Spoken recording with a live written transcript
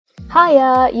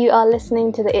Hiya, you are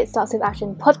listening to the It Starts With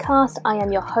Action podcast. I am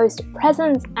your host,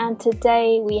 Presence, and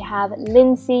today we have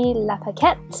Lindsay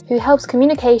Lapaquette, who helps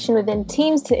communication within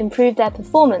teams to improve their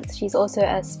performance. She's also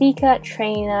a speaker,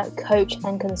 trainer, coach,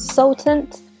 and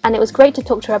consultant. And it was great to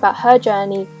talk to her about her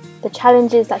journey, the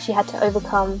challenges that she had to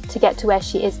overcome to get to where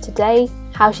she is today,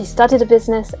 how she started a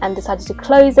business and decided to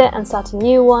close it and start a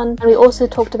new one. And we also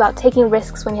talked about taking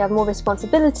risks when you have more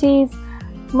responsibilities,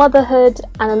 motherhood,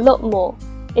 and a lot more.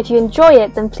 If you enjoy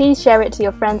it, then please share it to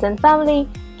your friends and family,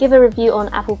 give a review on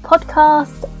Apple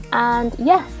Podcasts, and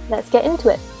yeah, let's get into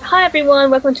it. Hi everyone,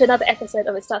 welcome to another episode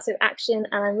of It Starts With Action,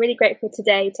 and I'm really grateful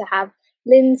today to have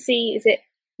Lindsay, is it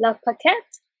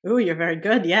Lapaquette? Oh, you're very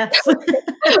good, yes. But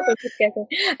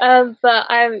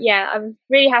I'm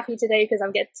really happy today because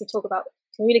I'm getting to talk about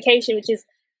communication, which is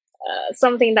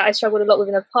something that I struggled a lot with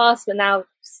in the past, but now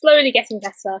slowly getting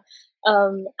better,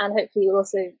 and hopefully will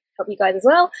also help you guys as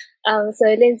well. So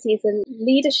Lindsay is a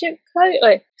leadership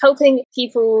coach, helping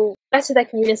people better their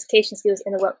communication skills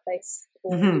in the workplace.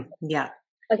 Yeah.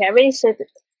 Okay,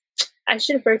 I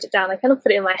should have wrote it down. I kind of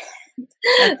put it in my head.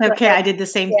 That's okay. I did the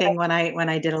same thing when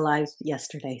I did a live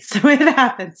yesterday, so it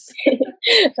happens.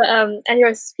 And you're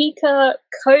a speaker,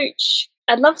 coach.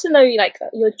 I'd love to know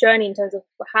your journey in terms of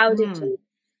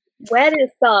where did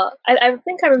it start? I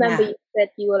think I remember you said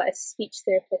you were like a speech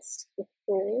therapist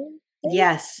before.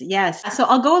 Yes. So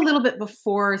I'll go a little bit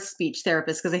before speech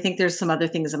therapist because I think there's some other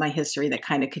things in my history that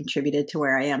kind of contributed to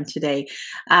where I am today.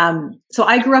 So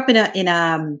I grew up in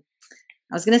I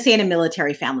was going to say in a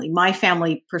military family. My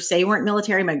family per se weren't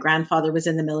military. My grandfather was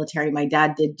in the military. My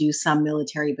dad did do some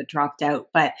military, but dropped out.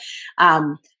 But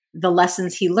the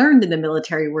lessons he learned in the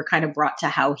military were kind of brought to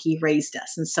how he raised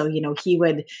us. And so, he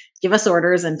would give us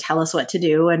orders and tell us what to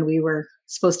do. And we were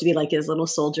supposed to be like his little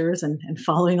soldiers and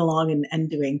following along and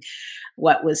doing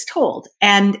what was told.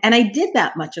 And I did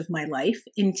that much of my life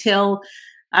until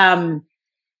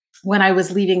when I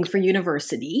was leaving for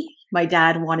university. My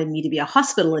dad wanted me to be a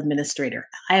hospital administrator.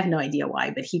 I have no idea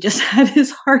why, but he just had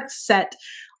his heart set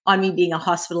on me being a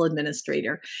hospital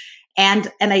administrator.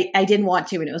 And I didn't want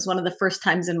to. And it was one of the first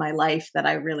times in my life that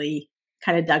I really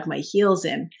kind of dug my heels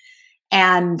in.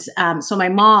 And so my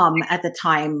mom at the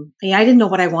time, I didn't know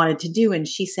what I wanted to do. And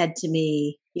she said to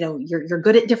me, you're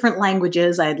good at different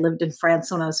languages. I had lived in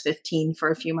France when I was 15 for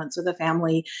a few months with a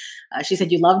family. She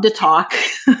said, you love to talk.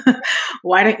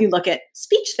 Why don't you look at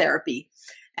speech therapy?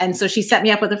 And so she set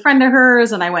me up with a friend of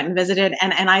hers and I went and visited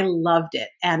and I loved it.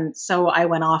 And so I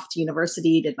went off to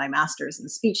university, did my master's in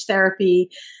speech therapy.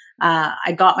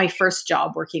 I got my first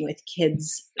job working with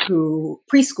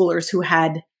preschoolers who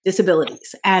had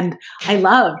disabilities. And I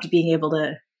loved being able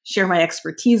to share my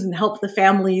expertise and help the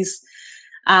families.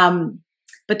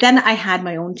 But then I had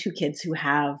my own two kids who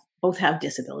both have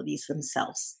disabilities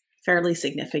themselves, fairly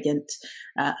significant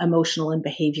emotional and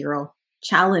behavioral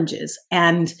challenges.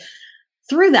 And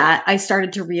through that, I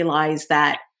started to realize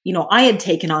that, I had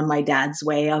taken on my dad's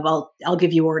way of I'll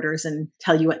give you orders and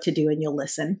tell you what to do and you'll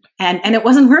listen. And it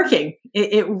wasn't working.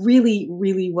 It really,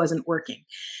 really wasn't working.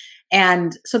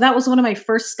 And so that was one of my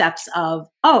first steps of,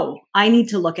 I need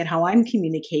to look at how I'm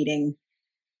communicating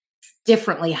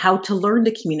differently, how to learn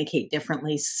to communicate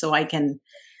differently so I can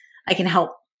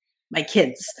help my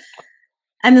kids.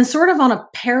 And then sort of on a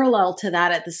parallel to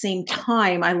that, at the same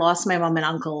time, I lost my mom and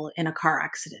uncle in a car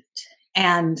accident.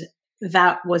 And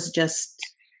that was just,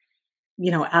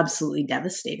 absolutely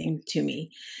devastating to me.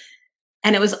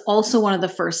 And it was also one of the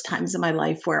first times in my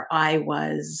life where I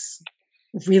was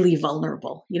really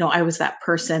vulnerable. I was that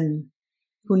person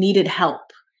who needed help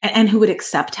and who would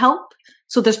accept help.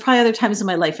 So there's probably other times in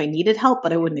my life I needed help,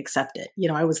 but I wouldn't accept it.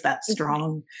 I was that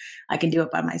strong. I can do it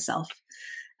by myself.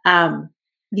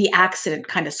 The accident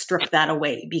kind of stripped that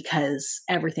away because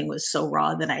everything was so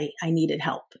raw that I needed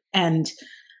help. And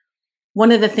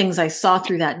one of the things I saw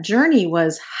through that journey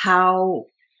was how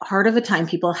hard of a time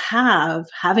people have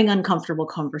having uncomfortable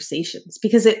conversations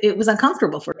because it was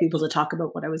uncomfortable for people to talk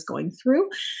about what I was going through.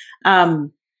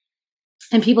 And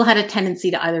people had a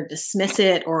tendency to either dismiss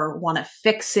it or want to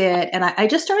fix it. And I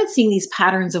just started seeing these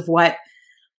patterns of what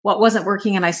wasn't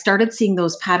working. And I started seeing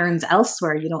those patterns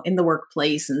elsewhere, in the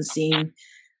workplace and seeing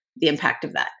the impact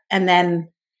of that. And then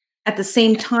at the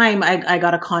same time, I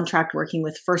got a contract working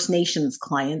with First Nations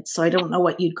clients. So I don't know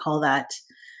what you'd call that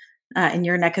in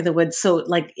your neck of the woods. So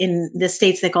like in the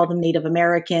States, they call them Native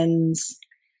Americans,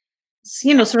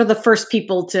 sort of the first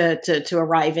people to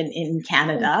arrive in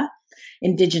Canada.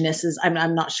 Indigenous is,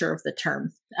 I'm not sure of the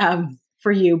term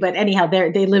for you, but anyhow,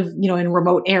 they live, in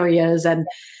remote areas and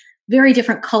very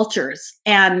different cultures.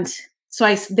 And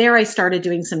I started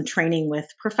doing some training with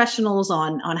professionals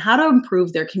on how to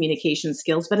improve their communication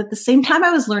skills. But at the same time,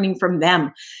 I was learning from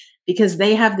them because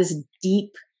they have this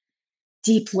deep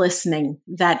listening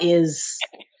that is,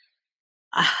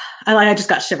 I just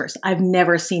got shivers. I've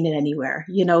never seen it anywhere.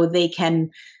 They can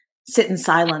sit in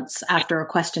silence after a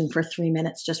question for 3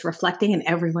 minutes, just reflecting, and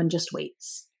everyone just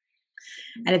waits.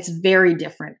 And it's very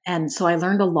different. And so I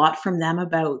learned a lot from them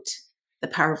about the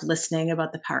power of listening,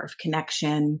 about the power of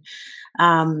connection.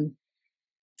 And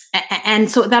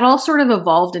so that all sort of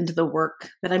evolved into the work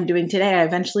that I'm doing today. I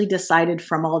eventually decided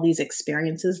from all these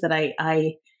experiences that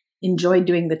I enjoyed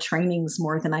doing the trainings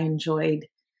more than I enjoyed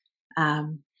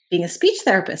being a speech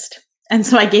therapist. And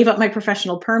so I gave up my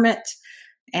professional permit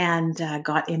and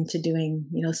got into doing,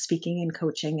 speaking and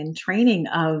coaching and training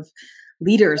of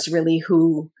leaders really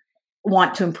who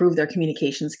want to improve their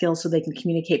communication skills so they can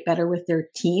communicate better with their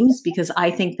teams. Because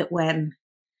I think that when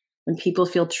people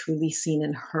feel truly seen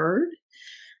and heard,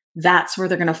 that's where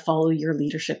they're going to follow your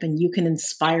leadership, and you can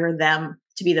inspire them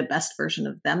to be the best version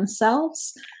of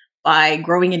themselves by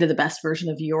growing into the best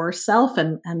version of yourself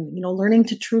and learning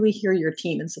to truly hear your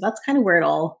team. And so that's kind of where it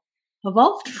all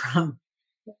evolved from.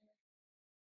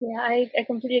 Yeah, I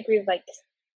completely agree with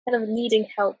kind of needing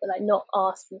help but not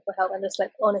asking for help, and just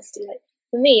honesty.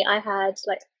 For me, I had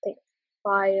I think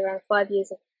around 5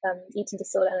 years of eating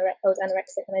disorder, and I was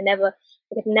anorexic, and I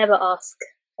could never ask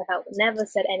for help, never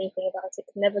said anything about it,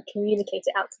 could never communicate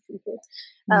it out to people.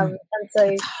 And so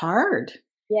it's hard.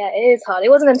 Yeah, it is hard. It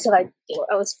wasn't until I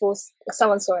was forced,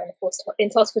 someone saw it and forced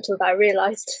into hospital, that I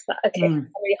realized that I can't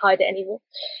really hide it anymore.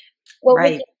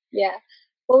 Right.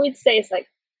 What we'd say is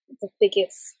the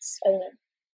biggest,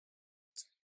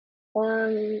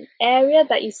 area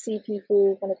that you see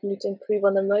people kind of need to improve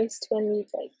on the most when you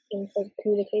in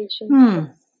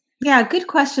communication? Yeah, good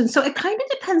question. So it kind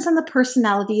of depends on the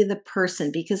personality of the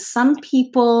person, because some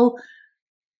people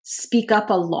speak up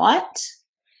a lot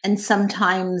and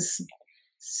sometimes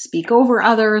speak over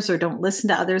others or don't listen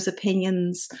to others'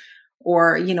 opinions,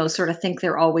 or sort of think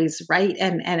they're always right,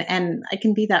 and I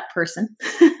can be that person.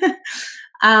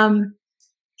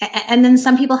 And then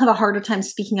some people have a harder time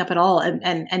speaking up at all,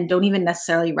 and don't even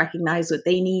necessarily recognize what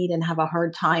they need, and have a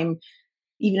hard time,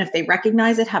 even if they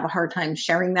recognize it, have a hard time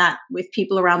sharing that with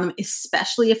people around them,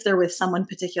 especially if they're with someone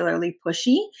particularly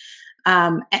pushy.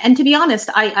 And to be honest,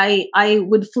 I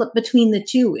would flip between the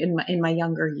two in my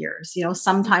younger years.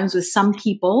 Sometimes with some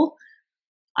people,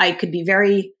 I could be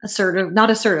very assertive,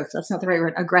 not assertive, that's not the right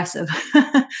word, aggressive.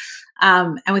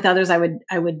 And with others, I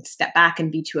would step back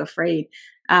and be too afraid.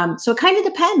 So it kind of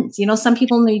depends. Some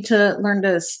people need to learn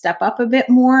to step up a bit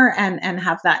more and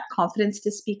have that confidence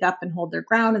to speak up and hold their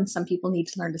ground. And some people need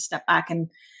to learn to step back and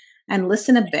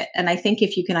listen a bit. And I think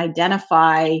if you can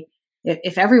identify,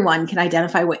 if everyone can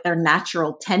identify what their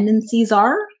natural tendencies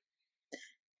are,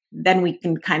 then we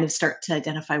can kind of start to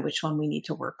identify which one we need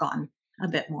to work on a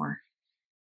bit more.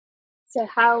 So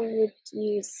how would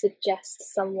you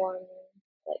suggest someone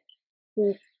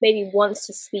who maybe wants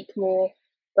to speak more,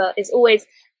 but is always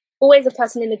a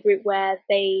person in the group where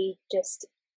they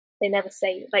never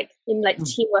say, in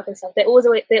teamwork and stuff, they're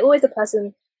always a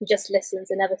person who just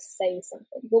listens and never say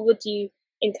something? What would you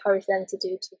encourage them to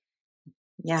do to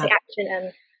take action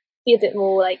and be a bit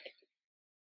more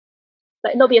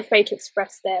not be afraid to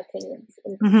express their opinions?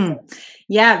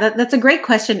 Yeah, that's a great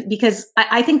question, because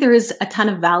I think there is a ton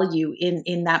of value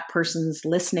in that person's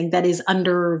listening that is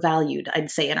undervalued, I'd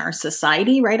say, in our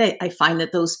society, right? I find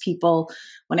that those people,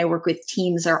 when I work with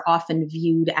teams, are often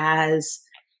viewed as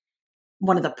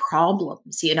one of the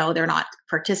problems. They're not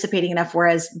participating enough,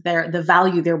 whereas the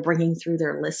value they're bringing through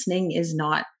their listening is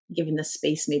not given the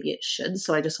space maybe it should.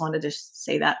 So I just wanted to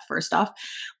say that first off.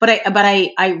 But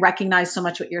I recognize so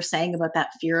much what you're saying about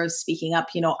that fear of speaking up.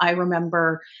 I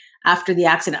remember after the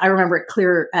accident, I remember it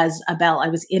clear as a bell. I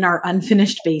was in our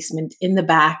unfinished basement in the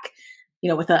back,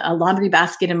 with a laundry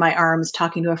basket in my arms,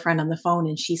 talking to a friend on the phone.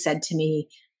 And she said to me,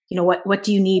 what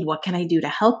do you need? What can I do to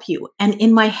help you? And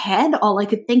in my head, all I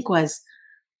could think was,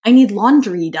 I need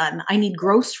laundry done. I need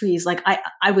groceries.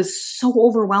 I was so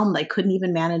overwhelmed. I couldn't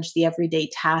even manage the everyday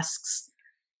tasks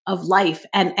of life.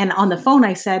 And on the phone,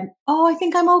 I said, "Oh, I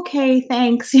think I'm okay.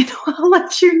 Thanks. I'll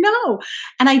let you know."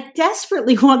 And I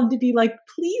desperately wanted to be like,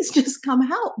 "Please just come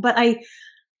help." But I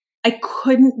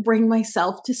couldn't bring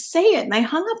myself to say it. And I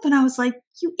hung up and I was like,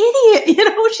 "You idiot.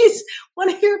 She's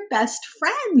one of your best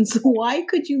friends. Why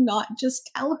could you not just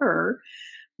tell her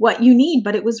what you need?"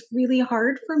 But it was really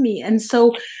hard for me. And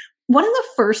so one of the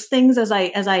first things as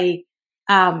I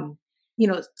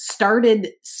started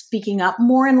speaking up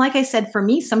more, and like I said, for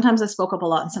me, sometimes I spoke up a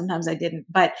lot and sometimes I didn't,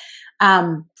 but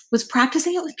was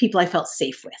practicing it with people I felt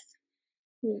safe with.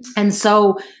 And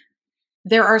so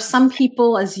there are some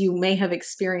people, as you may have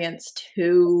experienced,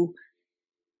 who,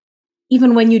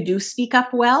 even when you do speak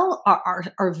up well,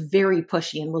 are very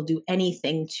pushy and will do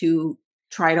anything to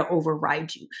try to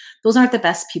override you. Those aren't the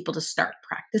best people to start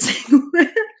practicing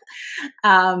with.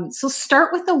 So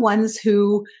start with the ones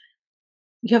who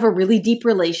you have a really deep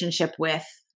relationship with,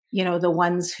 the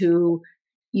ones who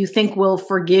you think will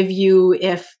forgive you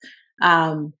if,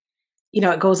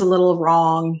 it goes a little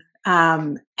wrong.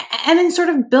 And then sort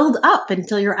of build up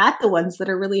until you're at the ones that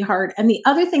are really hard. And the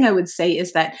other thing I would say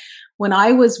is that when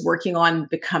I was working on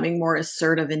becoming more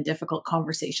assertive in difficult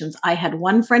conversations, I had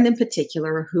one friend in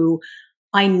particular who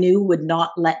I knew would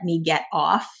not let me get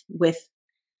off with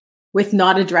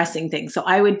not addressing things. So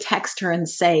I would text her and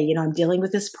say, I'm dealing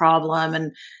with this problem,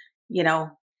 and,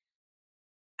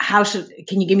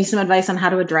 can you give me some advice on how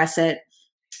to address it?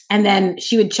 And then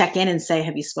she would check in and say,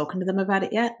 have you spoken to them about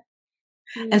it yet?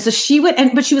 And so she would,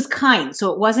 but she was kind.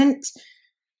 So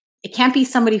it can't be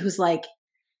somebody who's like,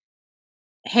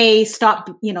 hey, stop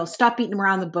beating them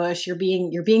around the bush. You're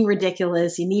being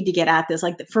ridiculous. You need to get at this.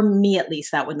 Like, for me, at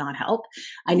least, that would not help.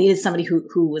 I needed somebody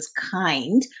who was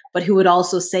kind, but who would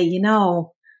also say,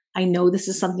 I know this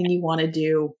is something you want to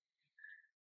do,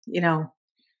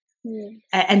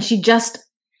 and she just,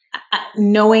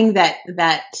 knowing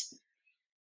that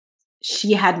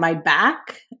she had my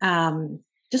back,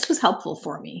 just was helpful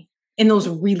for me in those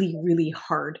really, really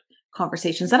hard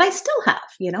conversations that I still have,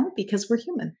 because we're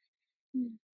human.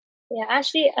 Yeah,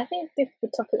 actually, I think the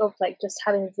topic of just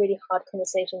having really hard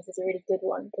conversations is a really good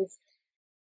one, because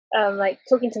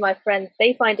talking to my friends,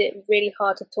 they find it really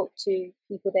hard to talk to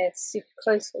people they're super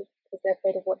close with because they're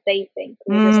afraid of what they think.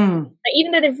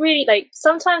 Even though they've really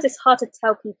sometimes it's hard to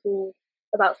tell people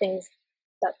about things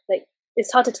that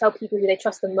it's hard to tell people who they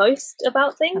trust the most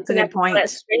about things. That's a good point. A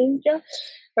stranger,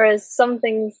 whereas some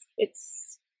things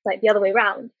it's the other way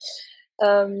around.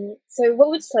 So what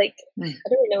would I don't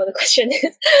really know what the question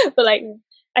is, but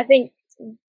I think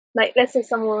let's say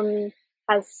someone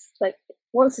has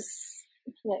wants to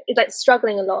is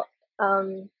struggling a lot,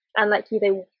 and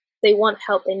they want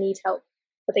help, they need help,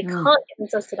 but they can't get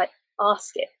themselves to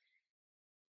ask it.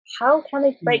 How can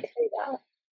they break through that?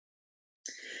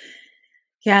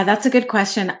 Yeah, that's a good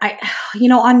question.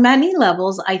 On many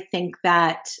levels, I think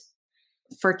that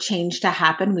for change to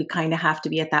happen, we kind of have to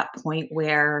be at that point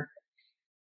where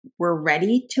we're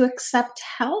ready to accept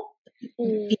help.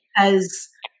 Because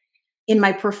in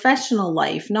my professional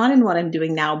life, not in what I'm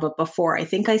doing now, but before, I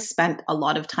think I spent a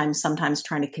lot of time sometimes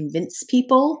trying to convince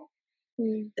people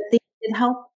that they needed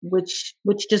help, which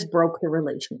just broke the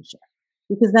relationship.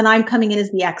 Because then I'm coming in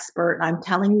as the expert, and I'm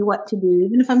telling you what to do,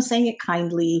 even if I'm saying it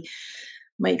kindly.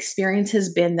 My experience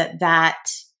has been that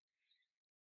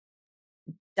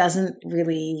doesn't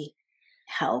really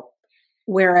help.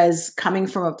 Whereas coming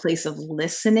from a place of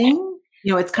listening,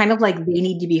 it's kind of like they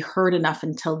need to be heard enough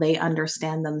until they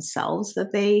understand themselves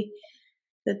that they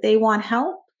want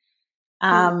help.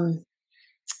 So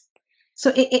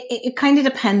it kind of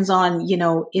depends on,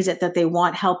 is it that they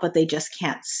want help, but they just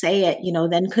can't say it?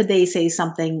 Then could they say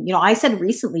something? I said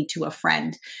recently to a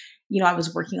friend, I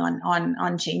was working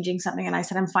on changing something, and I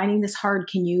said, I'm finding this hard.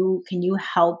 Can you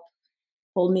help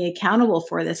hold me accountable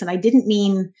for this? And I didn't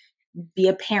mean be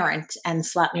a parent and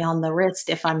slap me on the wrist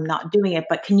if I'm not doing it,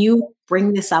 but can you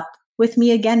bring this up with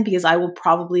me again? Because I will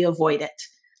probably avoid it.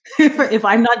 If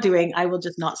I'm not doing, I will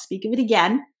just not speak of it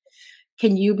again.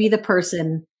 Can you be the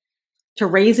person to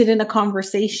raise it in a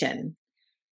conversation,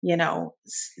 to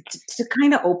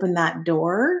kind of open that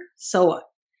door? So,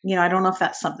 I don't know if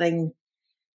that's something.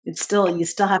 You still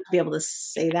have to be able to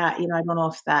say that, I don't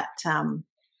know if that, and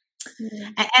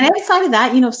outside of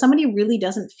that, if somebody really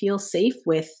doesn't feel safe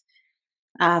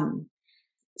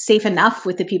enough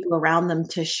with the people around them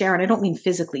to share, and I don't mean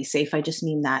physically safe, I just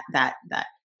mean that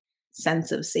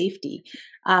sense of safety.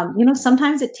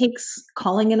 Sometimes it takes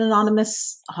calling an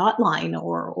anonymous hotline,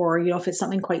 or if it's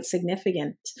something quite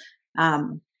significant,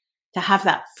 to have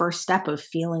that first step of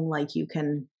feeling like you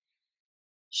can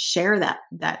share that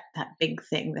big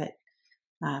thing that,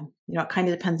 it kind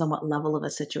of depends on what level of a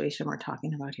situation we're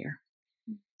talking about here.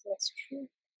 That's true.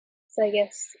 So I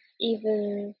guess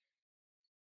even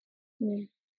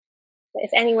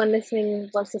if anyone listening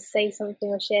wants to say something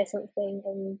or share something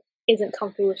and isn't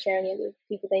comfortable with sharing it with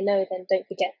people they know, then don't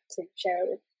forget to share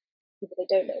it with people they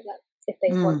don't know, that if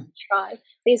they want to try.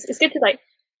 It's good to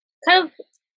kind of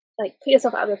put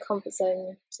yourself out of your comfort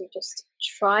zone to just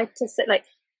try to say,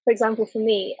 for example, for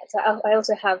me, so I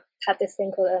also have had this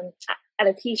thing called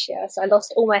alopecia. So I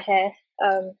lost all my hair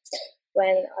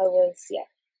when I was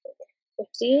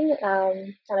 15,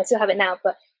 and I still have it now.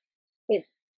 But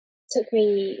took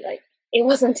me like, it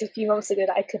wasn't a few months ago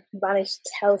that I could manage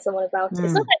to tell someone about it.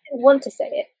 It's not Mm. that I didn't want to say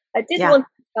it. I did Yeah. want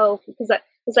to tell, because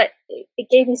like, it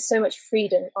gave me so much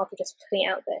freedom after just putting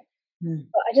it out there. Mm.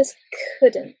 But I just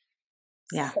couldn't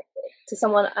Yeah. say it to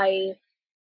someone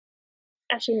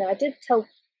actually, no, I did tell.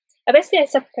 I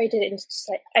separated it into just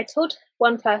like, I told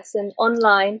one person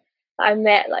online that I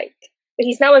met, like,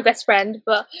 he's now my best friend,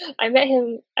 but I met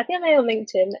him, I think I met him on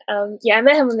LinkedIn. Yeah, I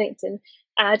met him on LinkedIn.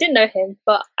 I didn't know him,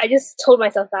 but I just told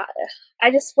myself that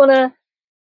I just want to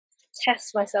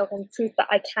test myself and prove that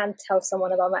I can tell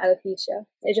someone about my alopecia.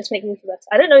 It just makes me feel better.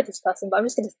 I don't know this person, but I'm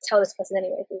just going to tell this person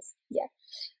anyway, because, yeah.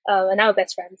 And now we're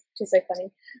best friends, which is so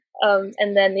funny.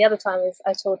 And then the other time is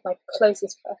I told my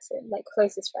closest person, like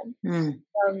closest friend.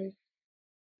 Mm.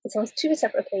 It's on two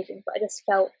separate occasions, but I just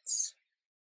felt,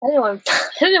 I don't know where I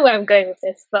don't know where I'm going with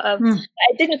this, but I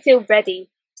didn't feel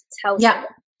ready to tell someone.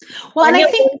 Well, and I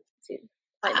think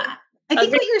I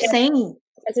think what you're saying,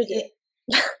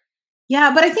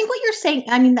 yeah, but I think what you're saying,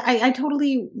 I mean, I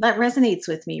totally, that resonates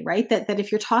with me, right? That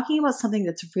if you're talking about something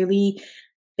that's really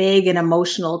big and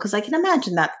emotional, because I can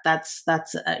imagine that's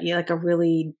like a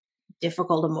really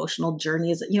difficult emotional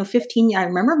journey. Is 15? I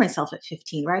remember myself at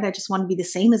 15, right? I just want to be the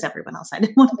same as everyone else. I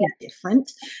didn't want to be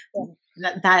different.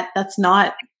 That's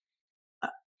not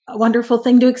a wonderful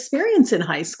thing to experience in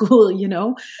high school,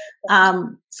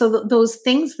 so those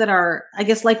things that are, I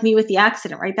guess, like me with the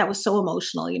accident, right? That was so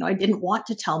emotional. I didn't want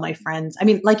to tell my friends. I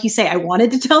mean, like you say, I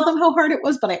wanted to tell them how hard it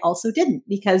was, but I also didn't,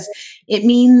 because it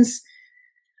means,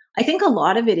 I think a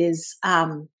lot of it is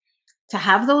to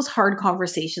have those hard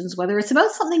conversations, whether it's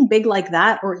about something big like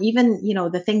that, or even,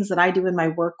 the things that I do in my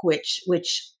work, which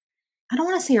I don't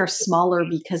want to say are smaller,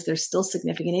 because there's still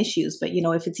significant issues, but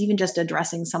if it's even just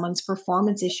addressing someone's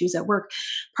performance issues at work,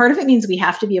 part of it means we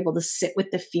have to be able to sit with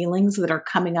the feelings that are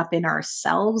coming up in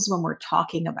ourselves when we're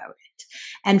talking about it.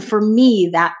 And for me,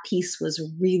 that piece was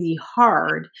really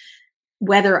hard,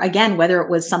 whether it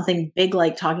was something big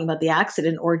like talking about the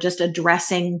accident, or just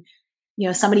addressing,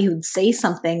 somebody who'd say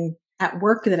something at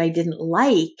work that I didn't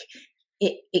like.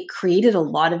 It created a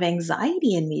lot of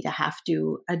anxiety in me to have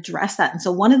to address that. And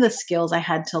so one of the skills I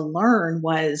had to learn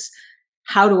was,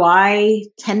 how do I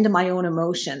tend to my own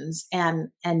emotions and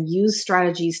use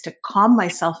strategies to calm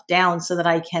myself down, so that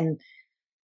I can,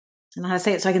 I don't know how to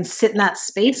say it, so I can sit in that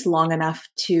space long enough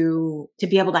to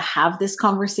be able to have this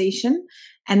conversation.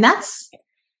 And that's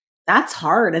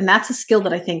hard. And that's a skill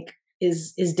that I think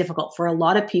is difficult for a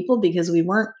lot of people, because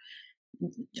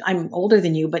I'm older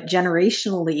than you, but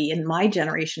generationally, in my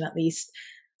generation at least,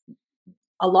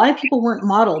 a lot of people weren't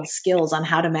modeled skills on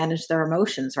how to manage their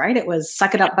emotions, right? It was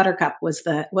 "suck it up, buttercup" was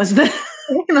the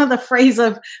the phrase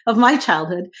of my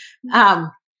childhood.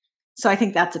 So I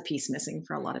think that's a piece missing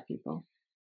for a lot of people.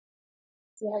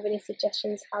 Do you have any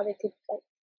suggestions how they could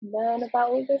learn about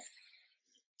all this?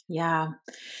 Yeah.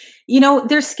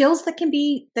 There's skills that can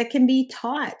be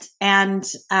taught. And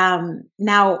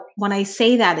now when I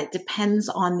say that, it depends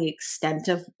on the extent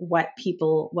of what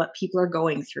people are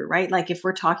going through, right? Like if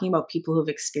we're talking about people who've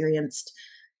experienced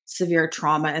severe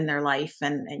trauma in their life,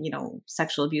 and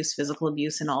sexual abuse, physical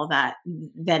abuse, and all that,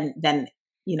 then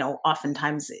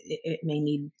oftentimes it may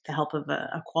need the help of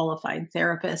a qualified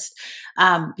therapist,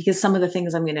 because some of the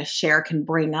things I'm going to share can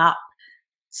bring up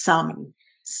some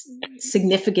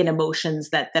significant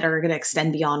emotions that are going to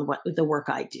extend beyond what the work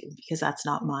I do, because that's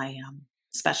not my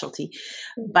specialty,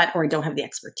 or I don't have the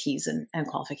expertise and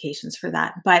qualifications for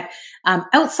that. But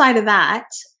outside of that,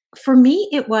 for me,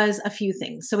 it was a few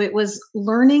things. So it was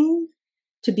learning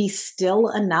to be still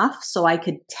enough so I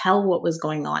could tell what was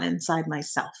going on inside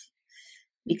myself,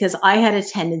 because I had a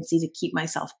tendency to keep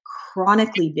myself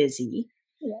chronically busy,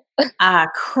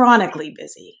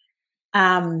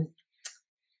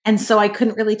 and so I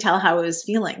couldn't really tell how I was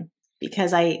feeling,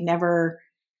 because I never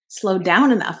slowed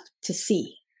down enough to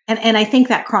see. And I think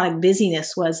that chronic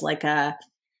busyness was like a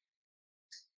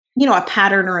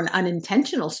pattern or an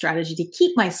unintentional strategy to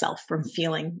keep myself from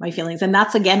feeling my feelings. And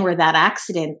that's again where that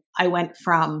accident, I went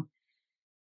from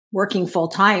working full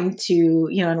time to,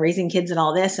 and raising kids and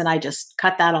all this. And I just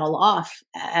cut that all off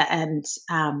and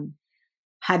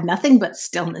had nothing but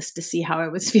stillness to see how I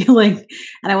was feeling.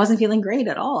 And I wasn't feeling great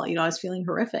at all. I was feeling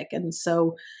horrific. And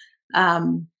so,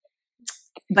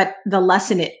 but the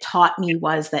lesson it taught me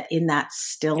was that in that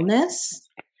stillness,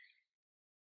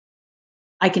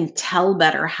 I can tell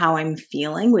better how I'm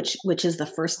feeling, which is the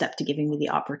first step to giving me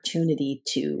the opportunity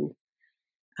to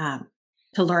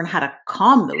learn how to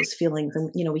calm those feelings.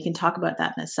 And, we can talk about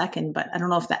that in a second, but I don't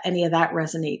know if any of that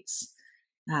resonates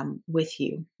with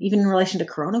you, even in relation to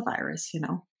coronavirus,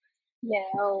 Yeah,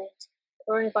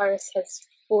 coronavirus has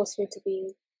forced me to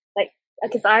be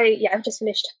because I've just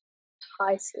finished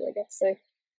high school, I guess. So,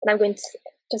 and I'm going to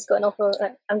just got an offer.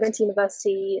 I'm going to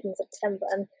university in September,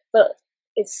 but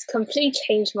it's completely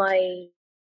changed my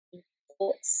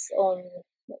thoughts on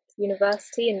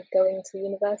university and going to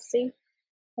university.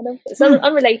 It's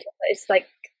unrelated, but it's like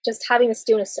just having the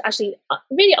stillness to actually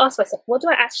really ask myself, what do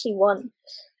I actually want?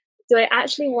 Do I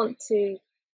actually want to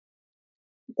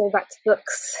go back to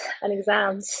books and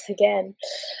exams again,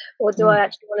 or do I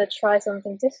actually want to try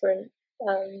something different?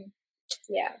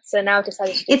 So now I've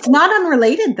decided to it's not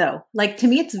unrelated though. Like, to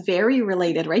me, it's very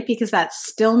related, right? Because that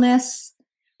stillness,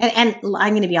 and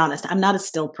I'm going to be honest, I'm not a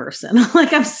still person.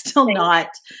 Like, I'm still not.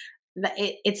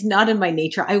 It's not in my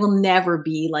nature. I will never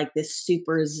be like this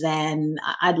super zen.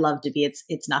 I'd love to be.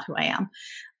 It's not who I am.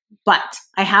 But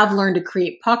I have learned to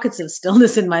create pockets of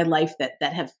stillness in my life that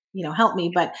have, helped me.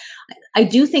 But I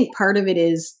do think part of it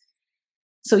is,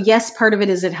 so yes, part of it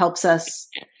is it helps us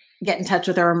get in touch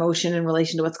with our emotion in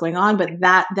relation to what's going on. But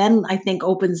that then I think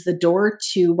opens the door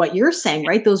to what you're saying,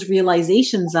 right? Those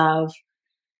realizations of,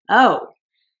 oh,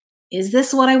 is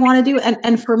this what I want to do?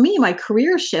 And for me, my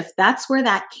career shift, that's where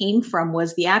that came from,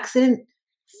 was the accident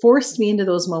forced me into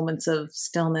those moments of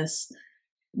stillness,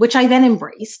 which I then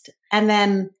embraced, and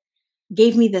then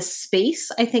gave me the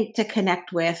space, I think, to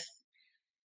connect with,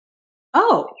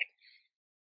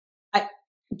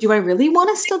 do I really want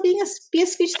to still be a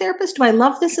speech therapist? Do I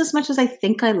love this as much as I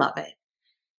think I love it?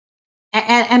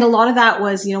 And a lot of that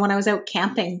was, when I was out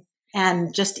camping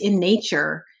and just in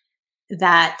nature,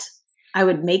 that I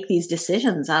would make these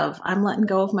decisions of, I'm letting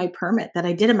go of my permit that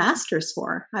I did a master's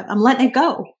for. I'm letting it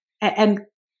go, and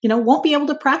won't be able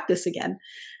to practice again.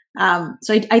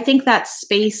 So I think that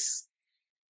space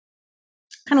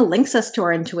kind of links us to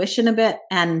our intuition a bit,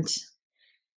 and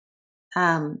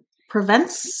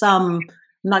prevents some.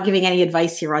 I'm not giving any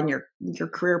advice here on your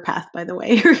career path, by the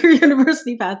way, or your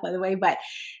university path, by the way, but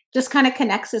just kind of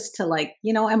connects us to, like,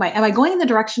 am I going in the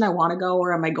direction I want to go,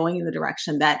 or am I going in the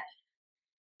direction that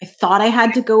I thought I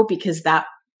had to go because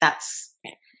that's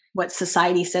what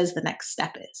society says the next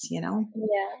step is, Yeah.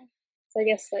 So I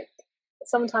guess, like,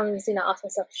 sometimes, ask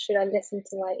myself, should I listen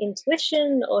to my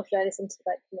intuition, or should I listen to,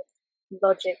 like,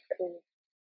 logic or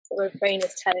what my brain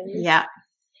is telling me? Yeah.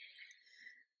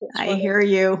 I hear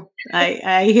you.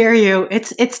 I hear you.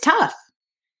 It's tough.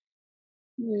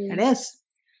 It is.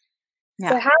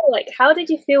 Yeah. So how did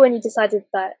you feel when you decided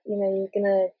that, you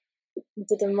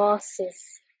did a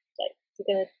master's, like, you're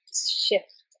gonna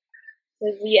shift?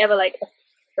 Were you ever, like,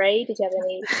 afraid? Did you have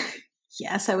any?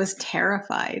 Yes, I was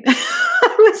terrified.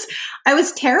 I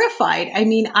was terrified. I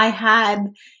mean,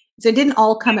 so it didn't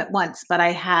all come at once, but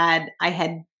I had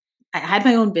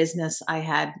my own business. I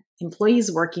had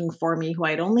employees working for me who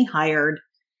I'd only hired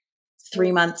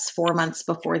 4 months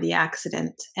before the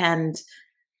accident. And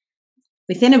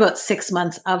within about 6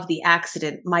 months of the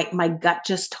accident, my gut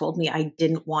just told me I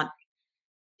didn't want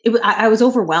it. I was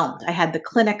overwhelmed. I had the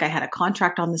clinic, I had a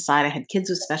contract on the side, I had kids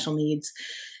with special needs,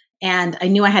 and I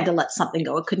knew I had to let something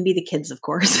go. It couldn't be the kids, of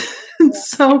course. Yeah.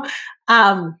 So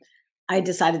I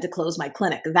decided to close my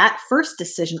clinic. That first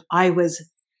decision, I was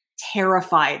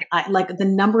terrified. Like, the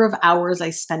number of hours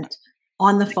I spent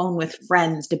on the phone with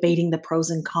friends debating the pros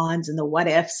and cons and the what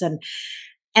ifs, and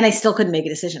I still couldn't make a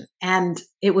decision. And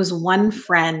it was one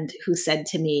friend who said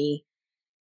to me,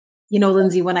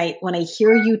 Lindsay, when I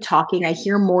hear you talking, I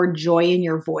hear more joy in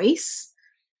your voice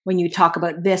when you talk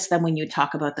about this than when you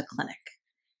talk about the clinic.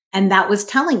 And that was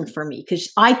telling for me,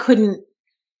 because I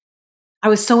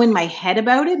was so in my head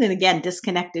about it, and again,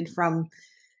 disconnected from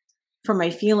my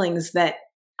feelings, that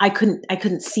I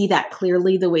couldn't see that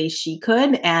clearly the way she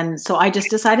could. And so I just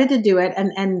decided to do it.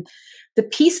 And the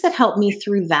piece that helped me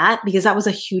through that, because that was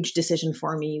a huge decision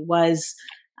for me, was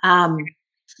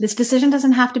this decision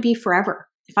doesn't have to be forever.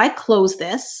 If I close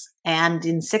this and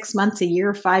in 6 months, a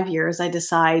year, 5 years, I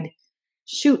decide,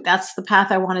 shoot, that's the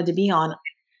path I wanted to be on,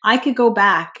 I could go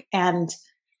back, and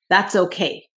that's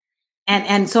okay.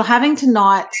 And so having to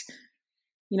not,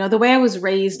 the way I was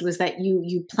raised was that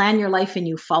you plan your life and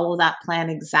you follow that plan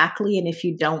exactly. And if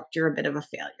you don't, you're a bit of a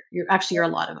failure. You're a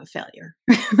lot of a failure.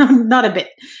 Not a bit.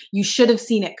 You should have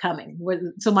seen it coming.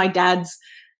 So my dad's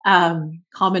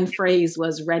common phrase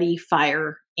was ready,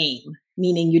 fire, aim,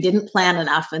 meaning you didn't plan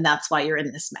enough, and that's why you're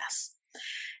in this mess.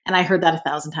 And I heard that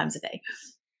 1,000 times a day.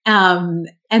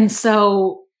 And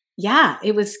so, yeah,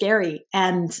 it was scary.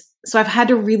 And so I've had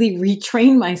to really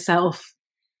retrain myself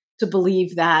to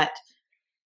believe that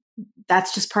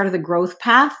that's just part of the growth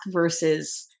path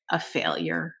versus a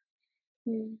failure.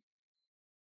 And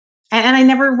I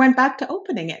never went back to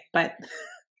opening it, but,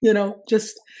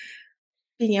 just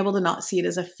being able to not see it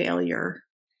as a failure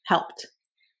helped.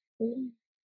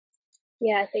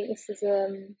 Yeah, I think this is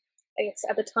I guess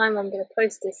at the time I'm going to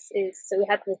post this is so we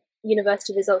had the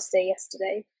university results day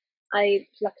yesterday. I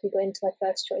luckily got into my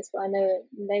first choice, but I know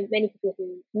many people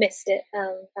who missed it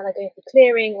and are going for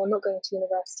clearing or not going to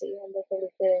university, and they're probably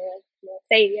feeling like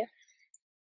failure.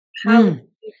 How would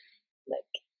you, like,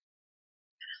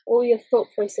 all your thought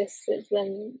processes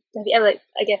when have you ever,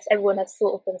 I guess everyone has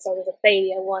thought of themselves as a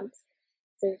failure once.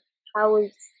 So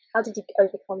how did you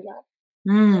overcome that?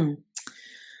 Mm.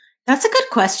 That's a good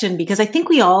question, because I think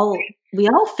we all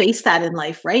face that in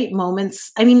life, right?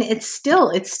 Moments. I mean, it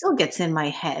still gets in my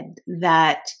head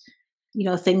that,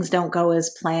 things don't go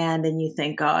as planned and you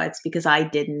think, oh, it's because I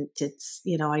didn't,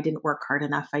 I didn't work hard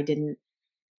enough. I didn't,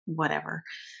 whatever.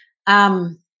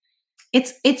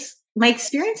 It's my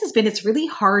experience has been, it's really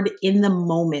hard in the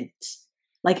moment.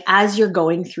 Like as you're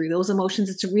going through those emotions,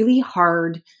 it's really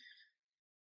hard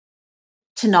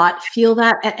to not feel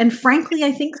that. And frankly,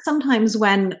 I think sometimes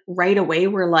when right away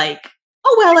we're like,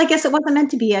 oh, well, I guess it wasn't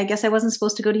meant to be. I guess I wasn't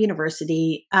supposed to go to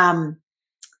university.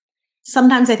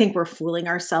 Sometimes I think we're fooling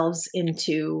ourselves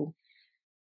into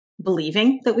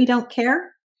believing that we don't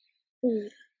care. Mm.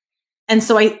 And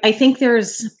so I think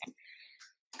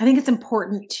it's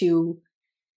important to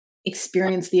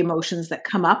experience the emotions that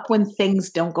come up when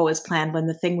things don't go as planned, when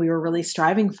the thing we were really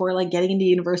striving for, like getting into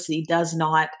university, does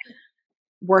not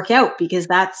work out, because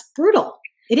that's brutal.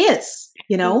 It is,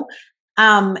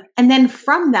 and then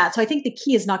from that, so I think the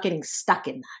key is not getting stuck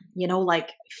in that,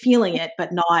 like feeling it,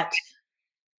 but not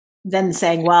then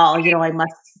saying, well, I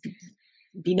must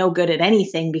be no good at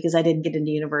anything because I didn't get into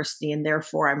university, and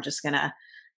therefore I'm just gonna,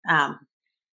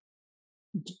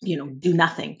 do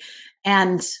nothing.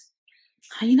 And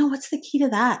what's the key to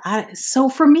that? So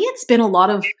for me, it's been a lot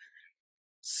of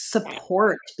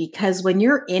support, because when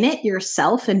you're in it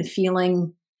yourself and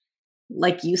feeling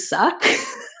like you suck,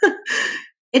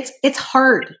 it's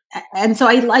hard. And so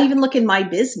I even look in my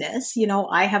business,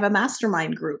 I have a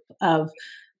mastermind group of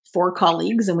 4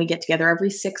 colleagues, and we get together every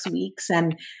 6 weeks.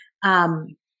 And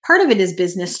part of it is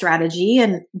business strategy,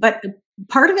 but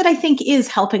part of it, I think, is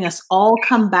helping us all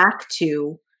come back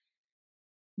to,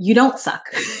 you don't suck,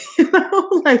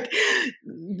 like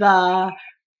the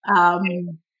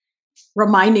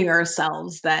reminding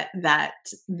ourselves that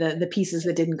the pieces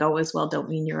that didn't go as well don't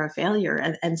mean you're a failure.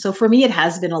 And so for me, it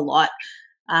has been a lot,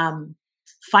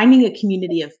 finding a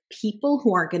community of people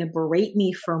who aren't going to berate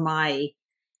me for my,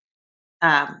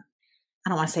 I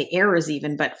don't want to say errors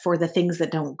even, but for the things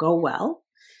that don't go well,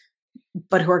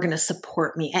 but who are going to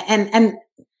support me. And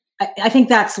I think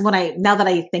that's now that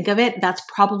I think of it, that's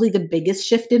probably the biggest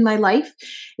shift in my life,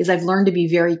 is I've learned to be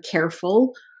very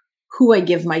careful who I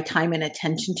give my time and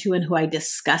attention to, and who I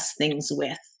discuss things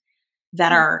with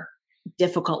that are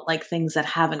difficult, like things that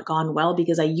haven't gone well,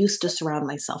 because I used to surround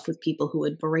myself with people who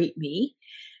would berate me.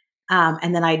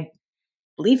 And then I'd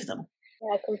believe them.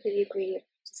 Yeah, I completely agree.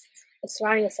 Just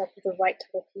surrounding yourself with the right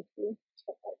type of people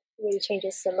really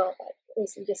changes a lot. Like,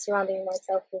 obviously, just surrounding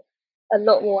myself with a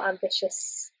lot more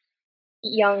ambitious,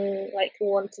 young, like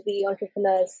want to be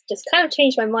entrepreneurs, just kind of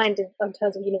changed my mind in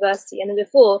terms of university. And then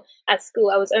before at school,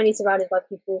 I was only surrounded by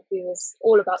people who was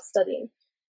all about studying.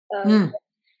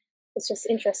 It's just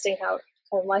interesting how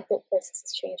kind of my thought process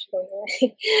has changed along the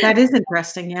way. That is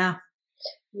interesting. Yeah.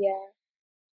 Yeah.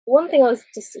 One thing I was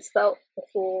just felt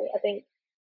before, I think,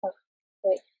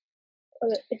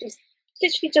 it just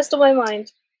literally just on my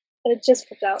mind, and it just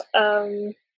popped out.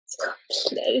 It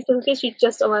was literally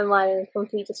just on my mind and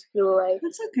completely just flew away.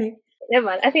 That's okay. Never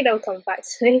mind. I think that will come back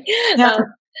to me.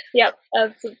 Yeah.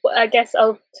 I guess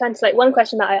I'll turn to one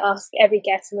question that I ask every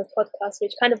guest on the podcast,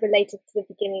 which kind of related to the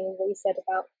beginning of what you said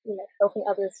about helping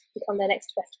others become their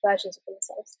next best versions of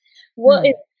themselves. What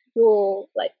is your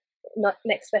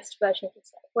next best version of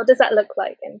yourself? What does that look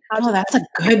like? And how? Oh, that's a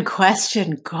good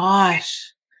question.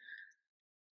 Gosh.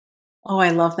 Oh,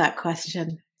 I love that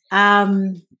question.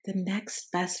 The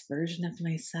next best version of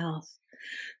myself.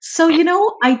 So,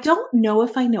 I don't know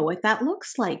if I know what that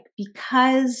looks like,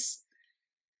 because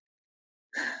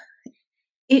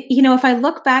if I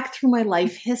look back through my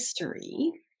life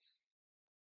history,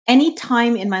 any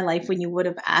time in my life when you would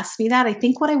have asked me that, I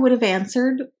think what I would have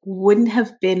answered wouldn't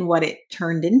have been what it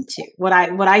turned into, what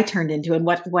I turned into, and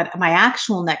what my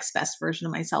actual next best version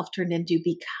of myself turned into,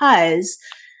 because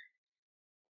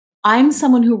I'm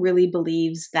someone who really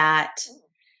believes that,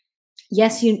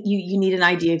 yes, you need an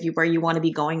idea of where you want to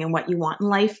be going and what you want in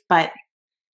life. But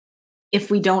if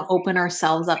we don't open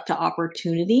ourselves up to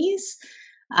opportunities,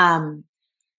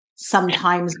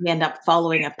 sometimes we end up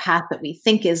following a path that we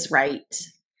think is right,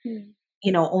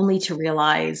 only to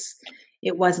realize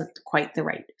it wasn't quite the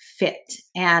right fit.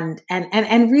 And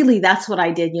really that's what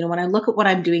I did. When I look at what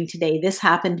I'm doing today, this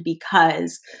happened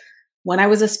because when I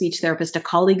was a speech therapist, a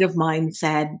colleague of mine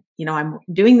said, I'm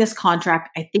doing this contract.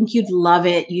 I think you'd love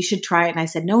it. You should try it. And I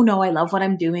said, no, I love what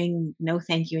I'm doing. No,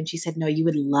 thank you. And she said, no, you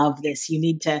would love this. You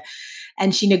need to.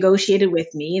 And she negotiated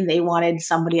with me, and they wanted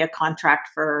somebody a contract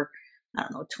for,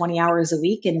 20 hours a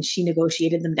week. And she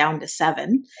negotiated them down to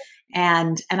 7.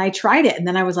 And I tried it. And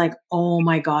then I was like, oh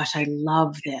my gosh, I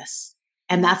love this.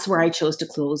 And that's where I chose to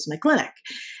close my clinic.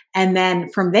 And then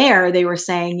from there, they were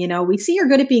saying, we see you're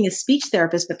good at being a speech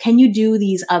therapist, but can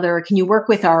you work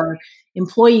with our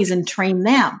employees and train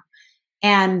them?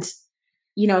 And,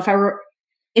 if I were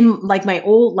in like my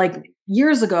old, like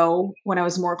years ago, when I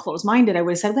was more closed-minded, I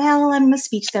would have said, well, I'm a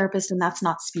speech therapist and that's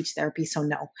not speech therapy. So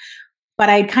no, but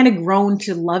I'd kind of grown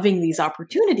to loving these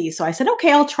opportunities. So I said,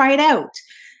 okay, I'll try it out.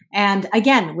 And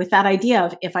again, with that idea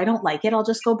of if I don't like it, I'll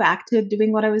just go back to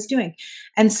doing what I was doing.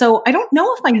 And so I don't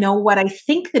know if I know what I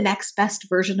think the next best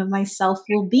version of myself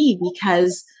will be,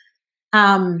 because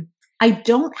I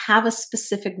don't have a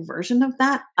specific version of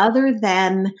that other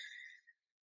than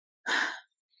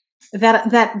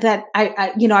that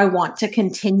I want to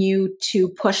continue to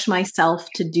push myself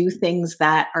to do things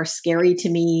that are scary to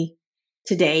me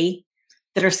today,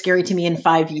 that are scary to me in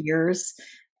 5 years,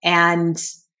 and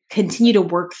continue to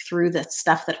work through the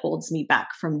stuff that holds me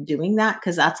back from doing that.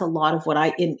 Because that's a lot of what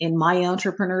in my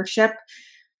entrepreneurship,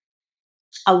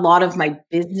 a lot of my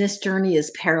business journey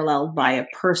is paralleled by a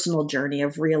personal journey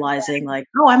of realizing like,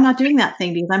 oh, I'm not doing that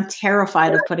thing because I'm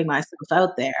terrified of putting myself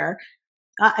out there.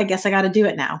 I guess I got to do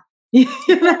it now.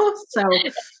 So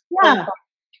yeah,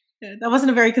 that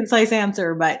wasn't a very concise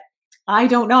answer, but I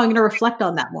don't know. I'm going to reflect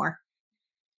on that more.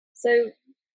 So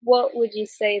what would you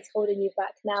say is holding you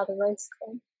back now the most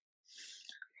then?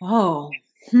 Oh,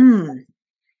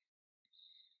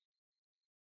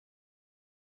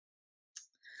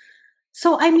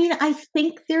 So, I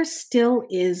think there still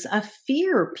is a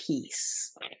fear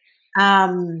piece.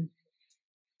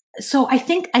 So I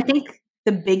think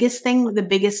the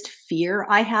biggest fear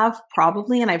I have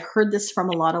probably, and I've heard this from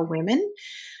a lot of women,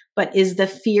 but is the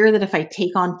fear that if I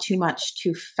take on too much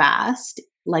too fast,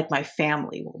 like my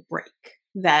family will break.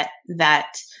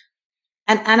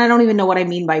 And I don't even know what I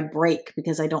mean by break,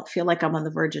 because I don't feel like I'm on the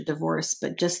verge of divorce,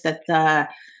 but just that the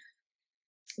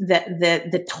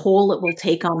toll it will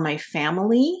take on my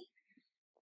family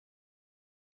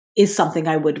is something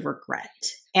I would regret.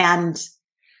 And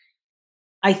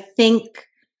I think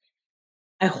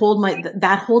that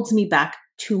holds me back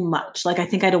too much. Like, I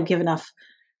think I don't give enough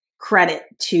credit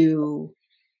to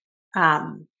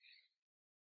how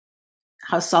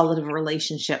solid of a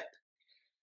relationship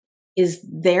is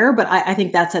there. But I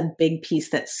think that's a big piece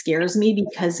that scares me,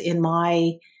 because in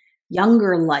my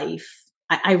younger life,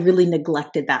 I really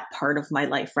neglected that part of my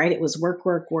life, right? It was work,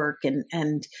 work, work.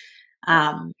 And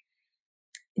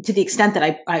to the extent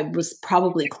that I was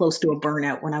probably close to a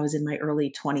burnout when I was in my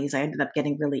early 20s. I ended up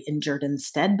getting really injured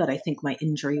instead, but I think my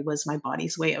injury was my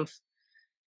body's way of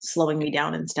slowing me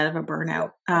down instead of a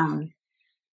burnout.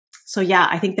 So yeah,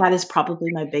 I think that is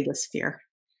probably my biggest fear.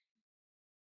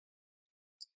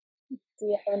 Do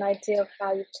you have an idea of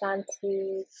how you plan to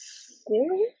deal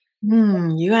with it?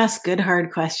 You ask good,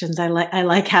 hard questions. I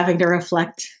like having to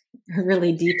reflect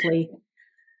really deeply.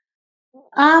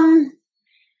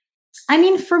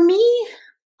 For me,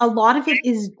 a lot of it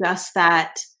is just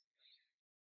that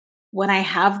when I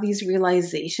have these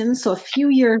realizations. So a few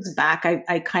years back,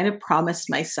 I kind of promised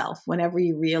myself, whenever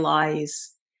you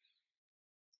realize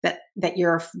that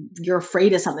you're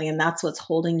afraid of something and that's what's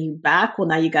holding you back, well,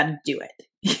 now you got to do it.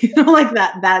 Like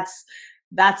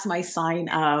that's my sign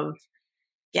of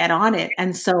get on it.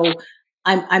 And so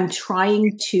I'm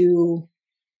trying to,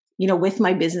 with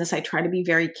my business, I try to be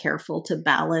very careful to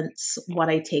balance what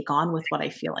I take on with what I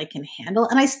feel I can handle.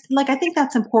 And I think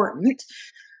that's important.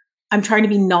 I'm trying to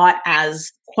be not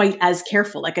quite as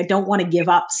careful. Like, I don't want to give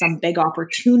up some big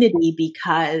opportunity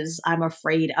because I'm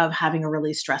afraid of having a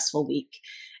really stressful week.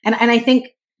 And I think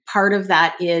part of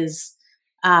that is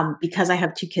because I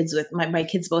have 2 kids with my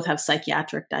kids both have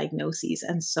psychiatric diagnoses.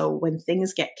 And so when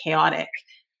things get chaotic,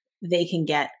 they can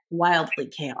get wildly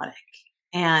chaotic.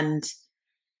 And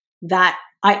that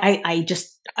I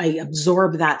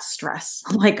absorb that stress.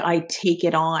 Like, I take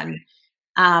it on.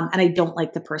 And I don't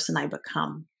like the person I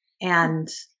become. And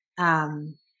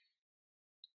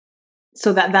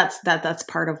so that's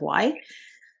part of why.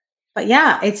 But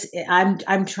yeah,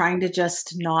 I'm trying to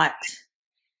just not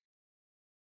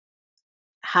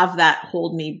have that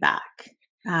hold me back,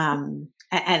 and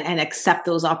accept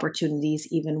those opportunities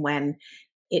even when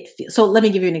it feels. So let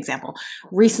me give you an example.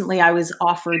 Recently, I was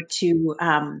offered to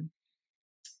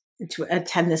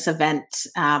attend this event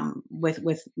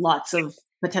with lots of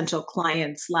potential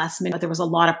clients last minute. But there was a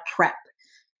lot of prep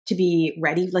to be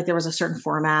ready. Like there was a certain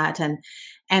format, and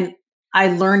I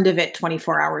learned of it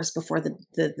 24 hours before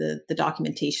the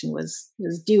documentation was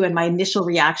due. And my initial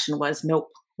reaction was, nope,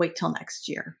 wait till next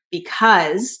year,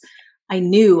 because I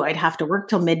knew I'd have to work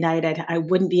till midnight. I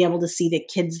wouldn't be able to see the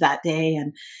kids that day.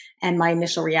 And my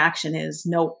initial reaction is,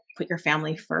 nope, put your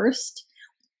family first,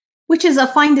 which is a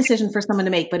fine decision for someone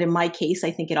to make. But in my case, I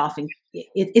think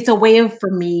it's a way of, for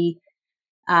me,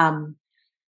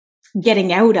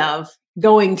 getting out of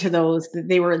going to those.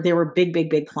 They were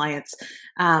big clients.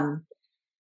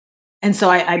 And so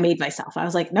I made myself, I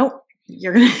was like, nope,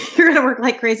 you're gonna work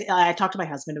like crazy. I talked to my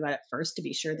husband about it first to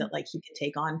be sure that like he could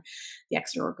take on the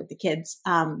extra work with the kids.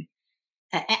 And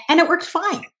it worked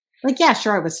fine. Like, yeah,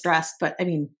 sure, I was stressed, but I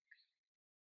mean,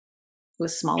 it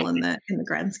was small in the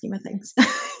grand scheme of things.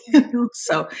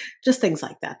 So just things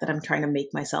like that I'm trying to make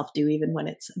myself do, even when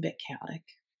it's a bit chaotic.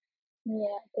 Yeah,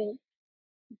 I think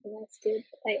that's good.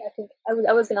 I think I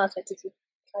was going to ask, like, did you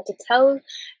try to tell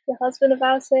your husband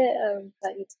about it?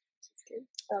 But you did, which is good.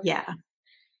 Yeah.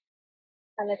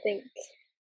 And I think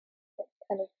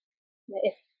kind of,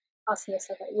 if asking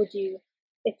yourself, like, would you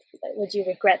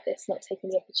regret this, not taking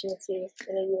the opportunity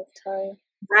in a year's time?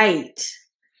 Right.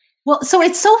 Well, so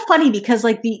it's so funny because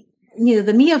like the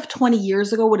me of 20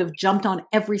 years ago would have jumped on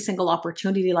every single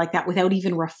opportunity like that without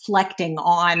even reflecting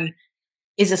on,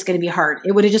 is this going to be hard?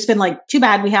 It would have just been like, too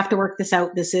bad, we have to work this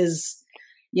out. This is,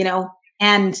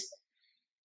 and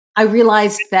I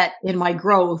realized that in my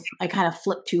growth, I kind of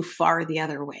flipped too far the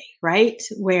other way, right?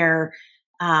 Where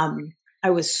I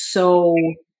was so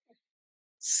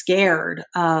scared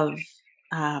of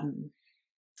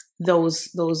those.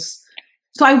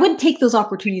 So I would take those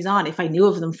opportunities on if I knew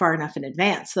of them far enough in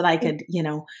advance that I could,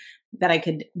 that I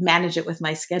could manage it with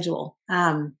my schedule.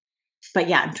 But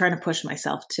yeah, I'm trying to push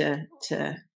myself to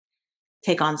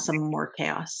take on some more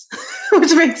chaos,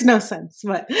 which makes no sense.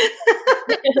 But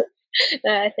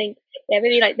I think,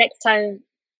 maybe like next time,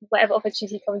 whatever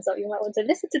opportunity comes up, you might want to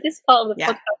listen to this part of the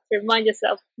podcast to remind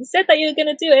yourself, you said that you were going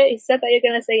to do it. You said that you're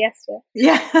going to say yes to it.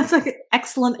 Yeah, that's like an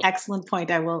excellent point.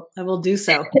 I will do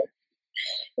so.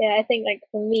 Yeah, I think like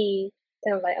for me,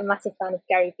 kind of like a massive fan of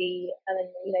Gary Vee, and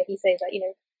then he says like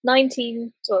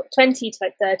 19 or 20 to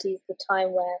like 30 is the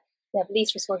time where you have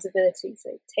least responsibility.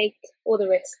 So take all the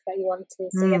risks that you want to.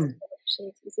 So yes,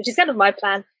 opportunities, which is kind of my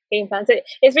game plan. So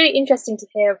it's really interesting to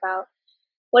hear about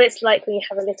what it's like when you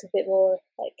have a little bit more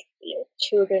like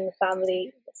children,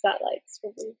 family. What's that like? It's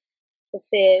probably the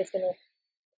fear is going to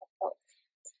help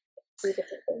do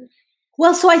different things.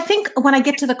 Well, so I think when I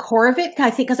get to the core of it, I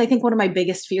think one of my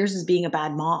biggest fears is being a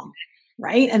bad mom,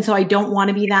 right? And so I don't want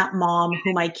to be that mom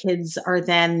who my kids are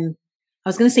then, I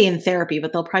was going to say in therapy,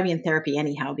 but they'll probably be in therapy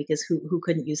anyhow, because who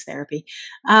couldn't use therapy?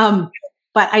 But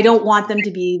I don't want them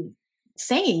to be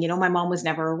saying, my mom was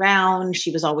never around.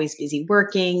 She was always busy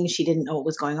working. She didn't know what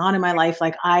was going on in my life.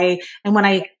 And when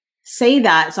I say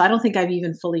that, so I don't think I've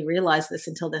even fully realized this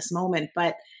until this moment,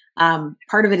 but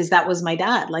part of it is that was my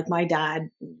dad. Like my dad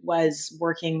was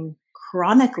working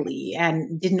chronically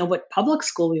and didn't know what public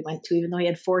school we went to, even though he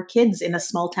had 4 kids in a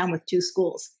small town with 2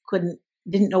 schools.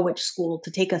 Didn't know which school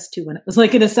to take us to when it was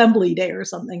like an assembly day or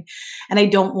something. And I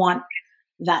don't want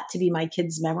that to be my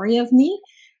kids' memory of me.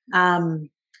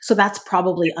 So that's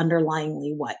probably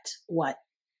underlyingly what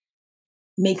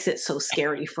makes it so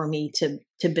scary for me to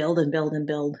build and build and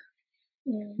build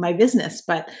my business.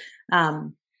 But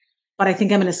I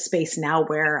think I'm in a space now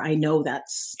where I know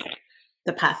that's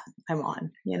the path I'm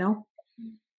on,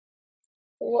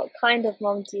 What kind of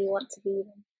mom do you want to be?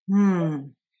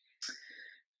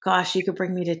 Gosh, you could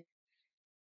bring me to,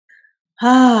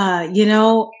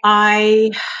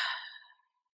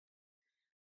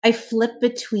 I flip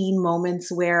between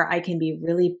moments where I can be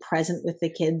really present with the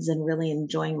kids and really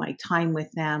enjoying my time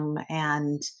with them,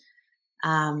 and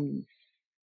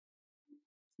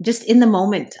just in the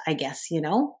moment, I guess,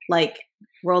 like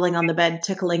rolling on the bed,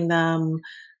 tickling them,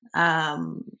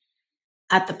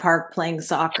 at the park playing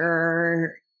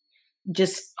soccer.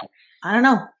 Just, I don't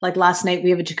know. Like last night we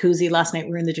have a jacuzzi. Last night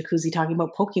we were in the jacuzzi talking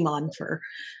about Pokemon for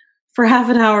half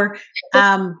an hour.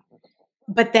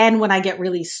 But then when I get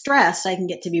really stressed, I can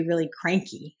get to be really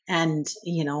cranky and,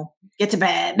 get to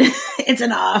bed. It's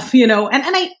enough, and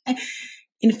I,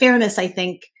 in fairness, I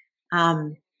think,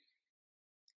 I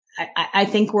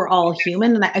think we're all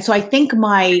human. And so I think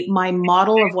my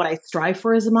model of what I strive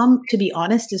for as a mom, to be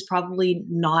honest, is probably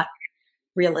not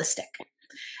realistic.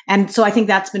 And so I think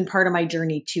that's been part of my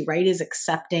journey too, right? Is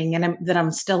accepting, and that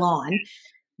I'm still on,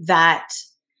 that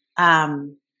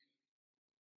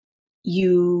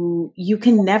you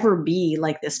can never be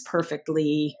like this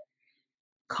perfectly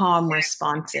calm,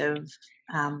 responsive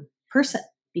person,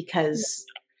 because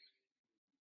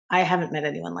I haven't met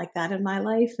anyone like that in my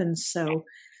life. And so,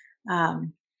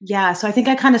 so I think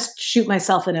I kind of shoot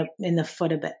myself in the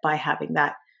foot a bit by having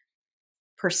that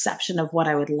perception of what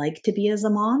I would like to be as a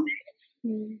mom.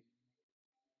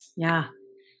 Yeah.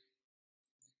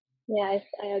 Yeah,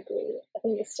 I agree. I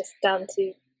think it's just down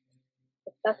to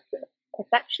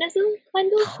perfectionism,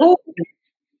 kind of.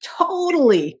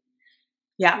 Totally.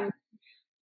 Yeah.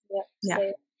 Yeah.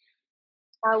 So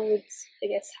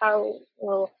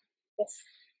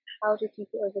how do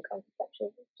people overcome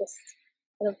perfectionism? Just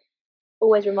kind of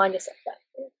always remind yourself that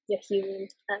you're human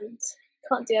and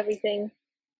can't do everything.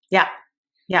 Yeah.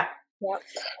 Well,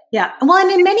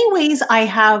 and in many ways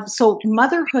so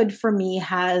motherhood for me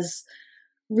has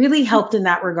really helped in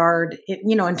that regard,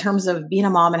 in terms of being a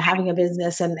mom and having a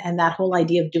business and that whole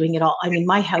idea of doing it all. I mean,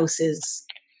 my house is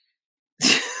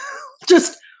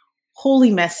just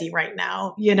wholly messy right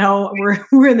now.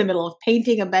 We're in the middle of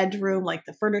painting a bedroom, like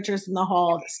the furniture's in the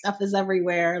hall, the stuff is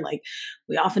everywhere. Like,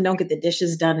 we often don't get the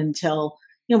dishes done until,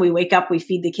 we wake up, we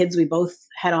feed the kids, we both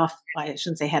head off. I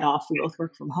shouldn't say head off. We both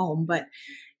work from home, but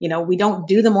we don't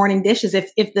do the morning dishes.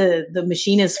 If the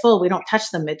machine is full, we don't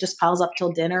touch them. It just piles up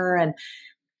till dinner. And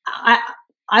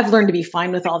I've learned to be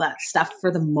fine with all that stuff for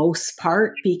the most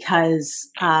part, because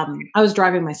I was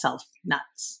driving myself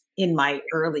nuts in my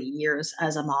early years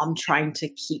as a mom, trying to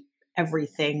keep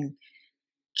everything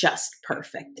just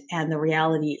perfect. And the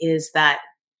reality is that,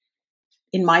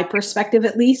 in my perspective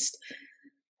at least,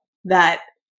 that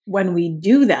when we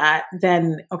do that,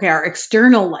 then, okay, our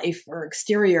external life or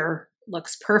exterior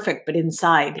looks perfect, but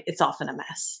inside it's often a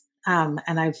mess. And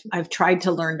I've tried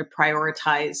to learn to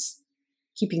prioritize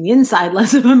keeping the inside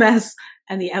less of a mess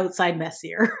and the outside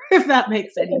messier, if that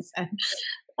makes any sense.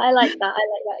 I like that.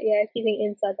 Yeah, keeping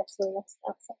inside better and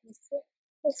outside messier.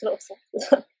 Makes a lot of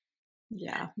sense.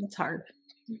 Yeah, it's hard.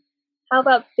 How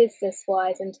about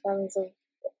business-wise, in terms of,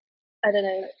 I don't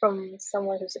know, from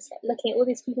someone who's just like looking at all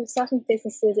these people starting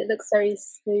businesses, it looks very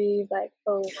smooth, like,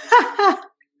 so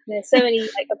many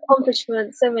like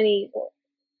accomplishments, so many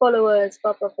followers,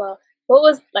 blah blah blah.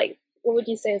 What would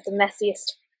you say is the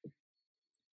messiest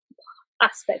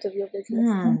aspect of your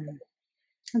business?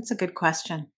 That's a good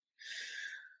question.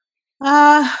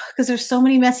 Because there's so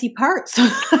many messy parts.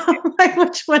 Like,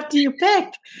 which one do you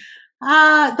pick?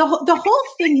 The whole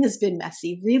thing has been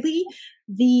messy, really.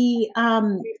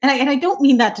 And I don't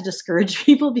mean that to discourage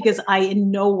people, because I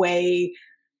in no way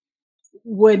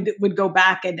would go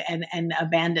back and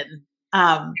abandon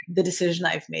the decision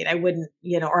I've made. I wouldn't,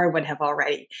 or I would have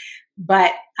already.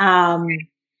 But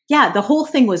the whole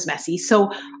thing was messy.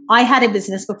 So I had a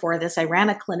business before this. I ran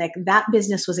a clinic. That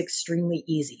business was extremely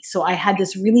easy. So I had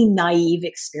this really naive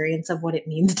experience of what it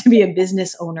means to be a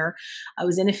business owner. I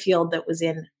was in a field that was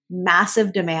in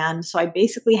massive demand. So I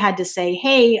basically had to say,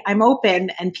 hey, I'm open.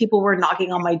 And people were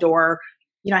knocking on my door.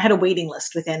 I had a waiting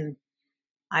list within,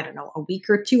 I don't know, a week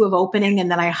or two of opening.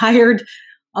 And then I hired,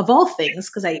 of all things,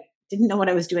 because I didn't know what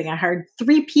I was doing, I hired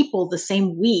 3 people the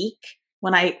same week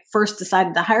when I first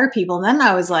decided to hire people. And then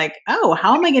I was like, oh,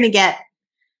 how am I going to get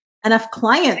enough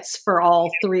clients for all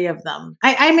 3 of them?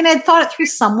 I mean, I'd thought it through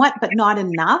somewhat, but not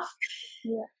enough.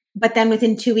 Yeah. But then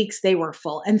within 2 weeks, they were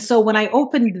full. And so when I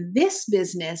opened this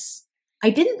business, I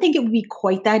didn't think it would be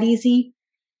quite that easy,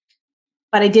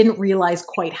 but I didn't realize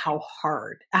quite how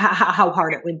hard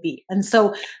it would be. And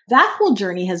so that whole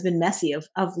journey has been messy of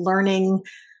learning.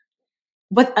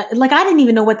 But I didn't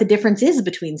even know what the difference is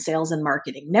between sales and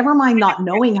marketing. Never mind not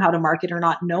knowing how to market or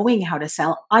not knowing how to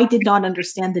sell. I did not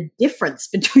understand the difference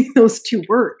between those 2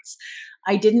 words.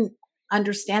 I didn't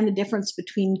understand the difference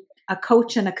between a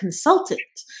coach and a consultant.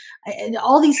 And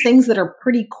all these things that are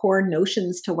pretty core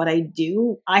notions to what I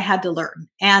do, I had to learn.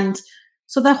 And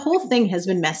so the whole thing has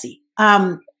been messy.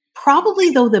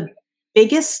 Probably, though, the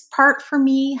biggest part for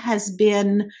me has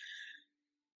been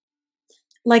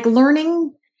like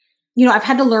learning. I've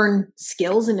had to learn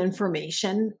skills and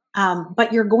information,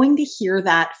 but you're going to hear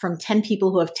that from 10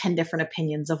 people who have 10 different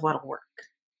opinions of what'll work,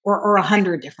 or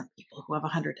 100 different people who have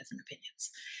 100 different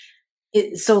opinions.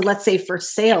 So let's say for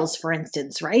sales, for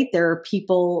instance, right? There are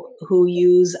people who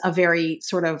use a very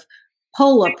sort of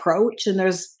pull approach, and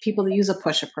there's people that use a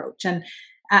push approach, and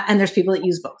there's people that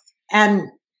use both. And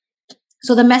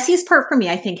so the messiest part for me,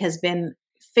 I think, has been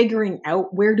figuring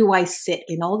out, where do I sit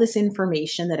in all this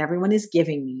information that everyone is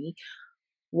giving me?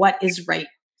 What is right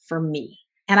for me?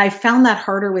 And I found that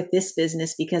harder with this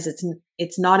business, because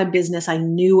it's not a business I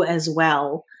knew as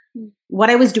well. What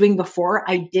I was doing before,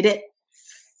 I did it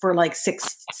for like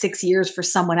six years for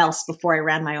someone else before I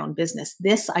ran my own business.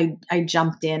 This, I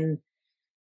jumped in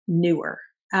newer.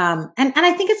 And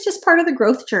I think it's just part of the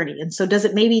growth journey. And so does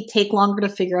it maybe take longer to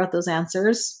figure out those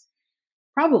answers?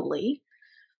 Probably.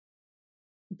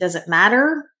 Does it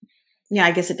matter? Yeah,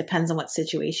 I guess it depends on what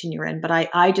situation you're in, but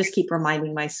I just keep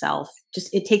reminding myself,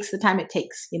 just it takes the time it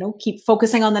takes, keep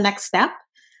focusing on the next step,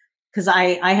 because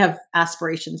I have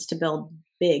aspirations to build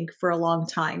big for a long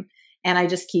time. And I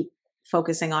just keep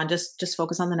focusing on just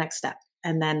focus on the next step,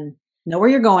 and then know where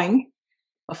you're going,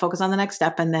 but focus on the next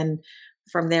step. And then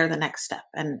from there, the next step.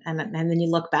 And then you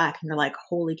look back and you're like,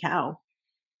 holy cow,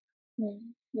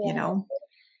 Yeah.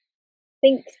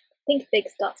 Think big,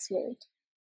 start small.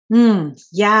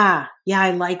 Yeah,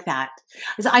 I like that.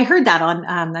 I heard that on.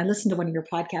 I listened to one of your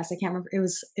podcasts. I can't remember. It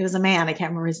was a man. I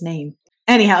can't remember his name.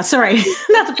 Anyhow, sorry,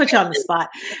 not to put you on the spot.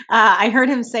 I heard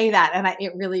him say that, and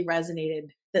it really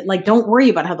resonated. That like, don't worry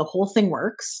about how the whole thing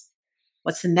works.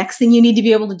 What's the next thing you need to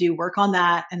be able to do? Work on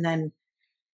that, and then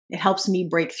it helps me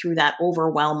break through that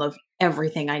overwhelm of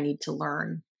everything I need to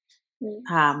learn.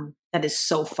 That is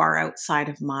so far outside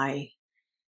of my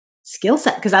skill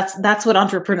set, because that's what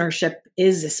entrepreneurship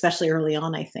is, especially early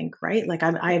on, I think, right? Like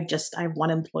I have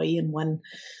one employee and one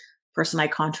person I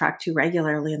contract to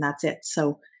regularly, and that's it.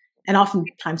 So, and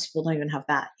oftentimes people don't even have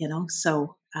that,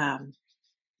 so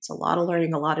it's a lot of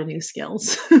learning, a lot of new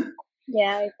skills.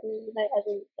 Yeah, I agree. Like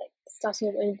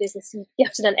starting your own business, you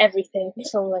have to learn everything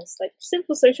from like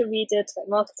simple social media to like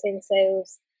marketing,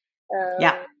 sales,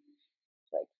 Yeah,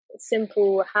 like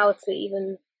simple how to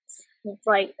even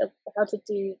write, how to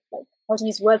do like how to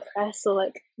use WordPress, or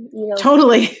like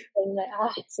totally.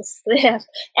 Like it's just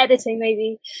editing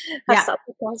maybe. Yeah,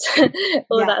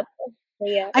 all that.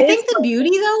 Yeah, I think the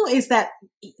beauty though is that,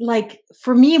 like,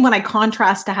 for me, when I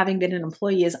contrast to having been an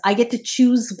employee, is I get to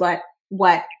choose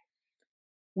what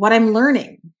I'm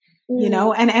learning,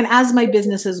 and as my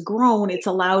business has grown, it's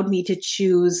allowed me to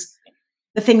choose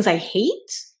the things I hate,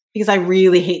 because I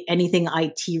really hate anything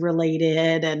IT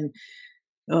related. And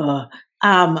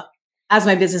as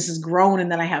my business has grown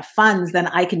and then I have funds, then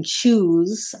I can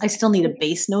choose. I still need a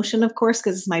base notion, of course,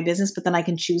 because it's my business, but then I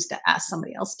can choose to ask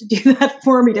somebody else to do that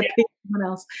for me, to pay someone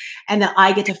else. And then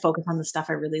I get to focus on the stuff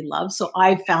I really love. So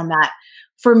I've found that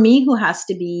for me, who has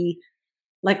to be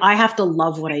like, I have to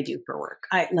love what I do for work.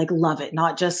 I like love it,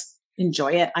 not just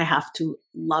enjoy it. I have to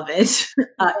love it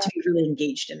to be really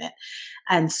engaged in it.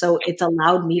 And so it's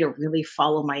allowed me to really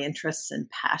follow my interests and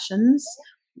passions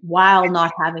while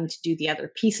not having to do the other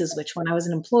pieces, which when I was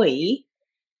an employee,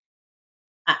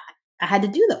 I had to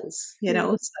do those,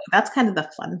 so that's kind of the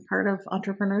fun part of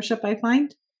entrepreneurship, I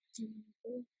find.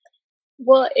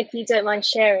 Well, if you don't mind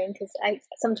sharing, because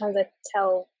sometimes I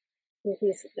tell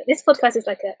this podcast is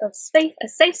like a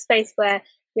safe space where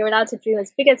you're allowed to dream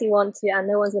as big as you want to, and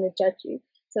no one's going to judge you.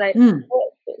 So like,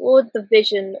 what would the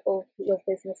vision of your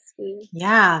business be?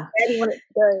 Yeah. Where do you want it to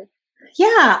go?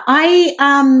 Yeah,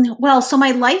 well, so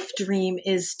my life dream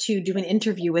is to do an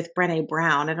interview with Brené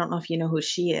Brown. I don't know if you know who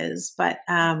she is, but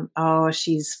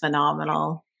she's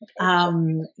phenomenal.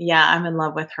 Yeah, I'm in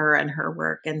love with her and her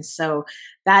work. And so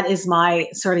that is my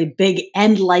sort of big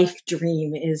end life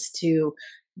dream, is to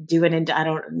do I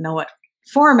don't know what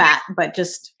format, but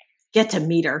just get to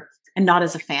meet her, and not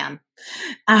as a fan.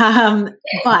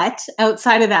 But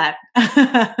outside of that,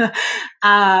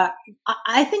 I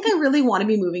think I really want to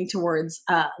be moving towards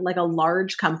like a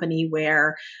large company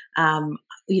where,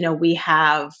 we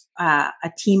have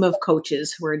a team of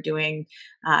coaches who are doing,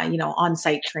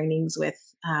 on-site trainings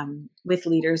with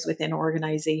leaders within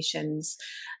organizations.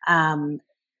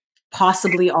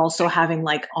 Possibly also having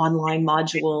like online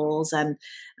modules, and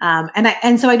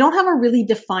so I don't have a really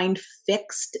defined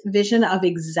fixed vision of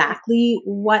exactly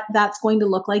what that's going to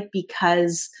look like,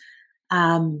 because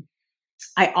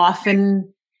I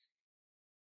often,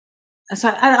 so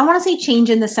I want to say change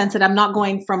in the sense that I'm not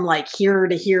going from like here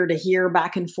to here to here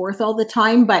back and forth all the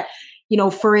time. But,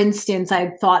 for instance,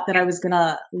 I thought that I was going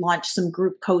to launch some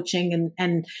group coaching,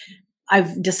 and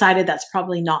I've decided that's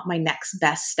probably not my next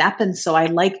best step. And so I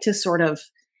like to sort of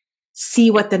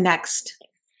see what the next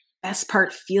best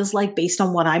part feels like based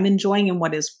on what I'm enjoying and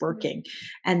what is working.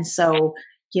 And so,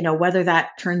 whether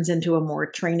that turns into a more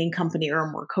training company or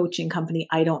a more coaching company,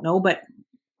 I don't know, but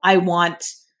I want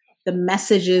the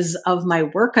messages of my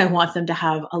work, I want them to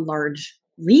have a large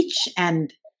reach.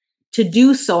 And to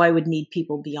do so, I would need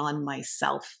people beyond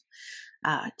myself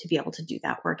to be able to do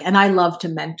that work. And I love to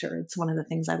mentor. It's one of the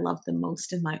things I love the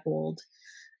most in my old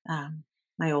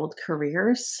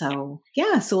career. So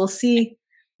yeah, so we'll see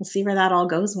where that all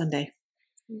goes one day.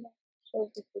 Sure,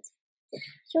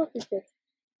 be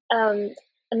good.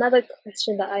 another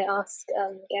question that I ask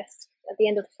guests at the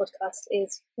end of the podcast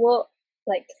is what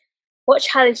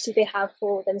challenge do they have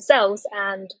for themselves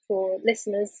and for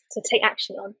listeners to take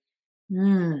action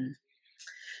on?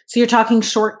 So you're talking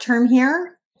short term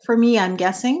here for me, I'm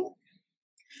guessing?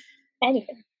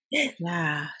 Anything.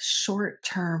 Yeah, short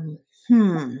term.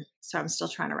 So I'm still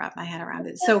trying to wrap my head around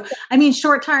it. So, I mean,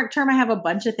 short term, I have a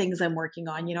bunch of things I'm working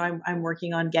on. You know, I'm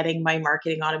working on getting my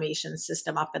marketing automation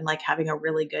system up and like having a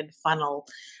really good funnel.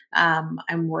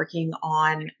 I'm working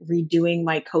on redoing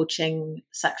my coaching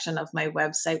section of my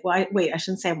website. Well, I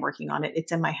shouldn't say I'm working on it.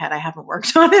 It's in my head. I haven't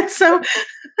worked on it. So,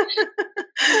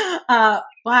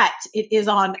 but it is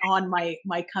on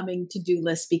my coming to-do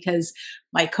list because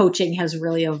my coaching has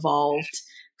really evolved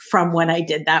from when I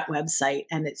did that website,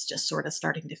 and it's just sort of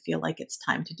starting to feel like it's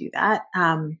time to do that.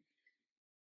 And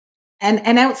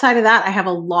outside of that, I have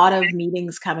a lot of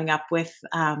meetings coming up with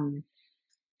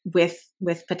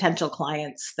potential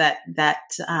clients that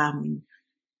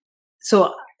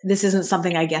so this isn't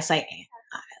something I guess I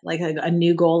like a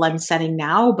new goal I'm setting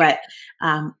now, but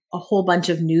a whole bunch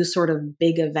of new sort of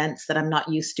big events that I'm not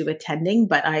used to attending,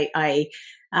 but I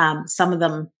some of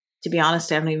them, to be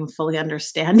honest, I don't even fully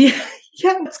understand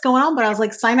what's going on, but I was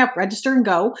like, sign up, register, and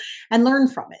go and learn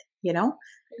from it, you know?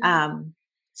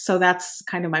 So that's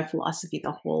kind of my philosophy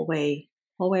the whole way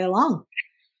along.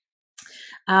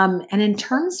 And in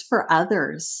terms for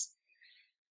others,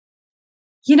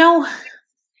 you know,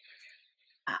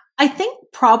 I think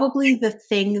probably the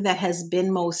thing that has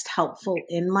been most helpful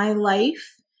in my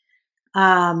life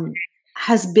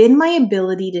has been my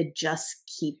ability to just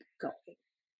keep going.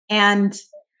 And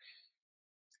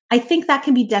I think that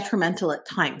can be detrimental at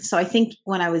times. So I think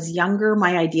when I was younger,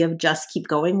 my idea of just keep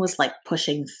going was like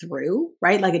pushing through,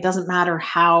 right? Like it doesn't matter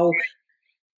how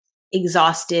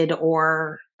exhausted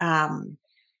or how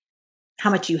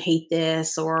much you hate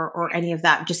this or any of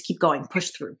that, just keep going, push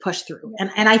through.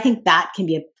 And I think that can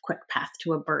be a quick path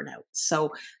to a burnout.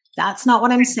 So that's not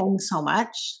what I'm saying so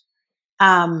much.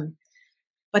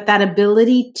 But that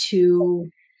ability to,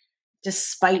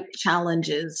 despite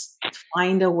challenges,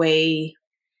 find a way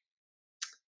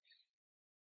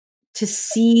to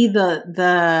see the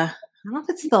I don't know if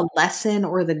it's the lesson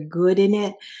or the good in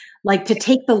it, like to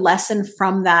take the lesson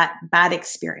from that bad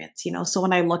experience, you know? So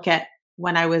when I look at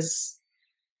when I was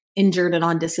injured and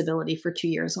on disability for 2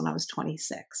 years when I was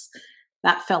 26,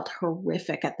 that felt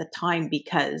horrific at the time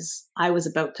because I was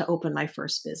about to open my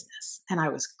first business and I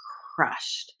was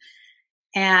crushed.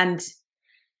 But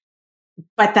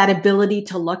that ability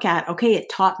to look at, okay, it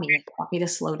taught me to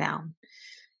slow down.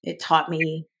 It taught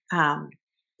me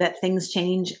that things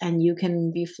change and you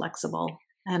can be flexible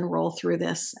and roll through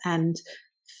this and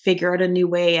figure out a new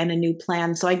way and a new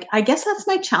plan. So I guess that's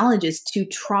my challenge, is to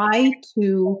try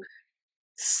to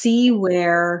see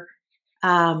where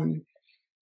nothing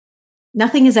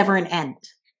is ever an end.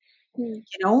 You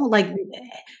know, like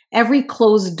every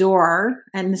closed door,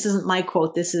 and this isn't my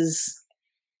quote, this is,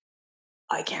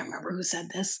 I can't remember who said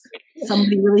this.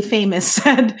 Somebody really famous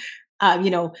said,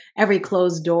 you know, every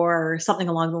closed door, or something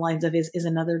along the lines of is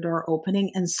another door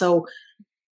opening. And so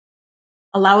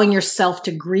allowing yourself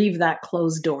to grieve that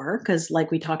closed door, because like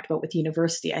we talked about with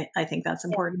university, I think that's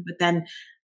important, but then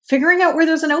figuring out where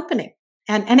there's an opening.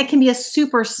 And it can be a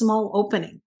super small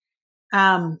opening.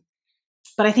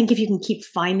 But I think if you can keep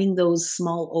finding those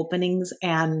small openings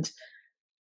and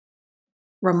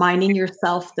reminding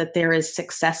yourself that there is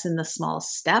success in the small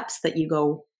steps, that you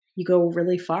go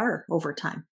really far over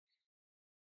time.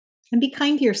 And be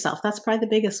kind to yourself. That's probably the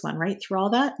biggest one, right? Through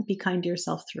all that, be kind to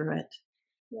yourself through it.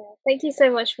 Yeah. Thank you so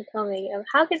much for coming.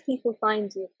 How can people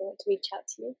find you if they want to reach out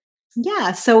to you?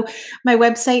 Yeah. So my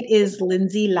website is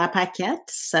Lindsay Lapaquette.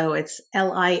 So it's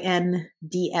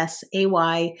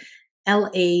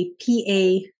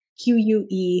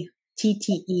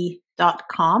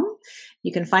LindsayLapaquette.com.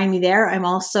 You can find me there. I'm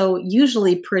also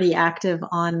usually pretty active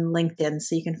on LinkedIn.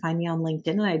 So you can find me on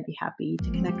LinkedIn and I'd be happy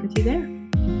to connect with you there.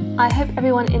 I hope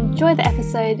everyone enjoyed the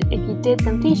episode. If you did,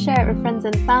 then please share it with friends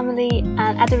and family and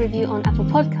add a review on Apple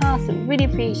Podcasts. I really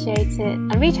appreciate it.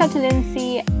 And reach out to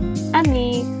Lindsay and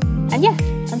me. And yeah,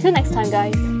 until next time,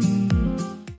 guys.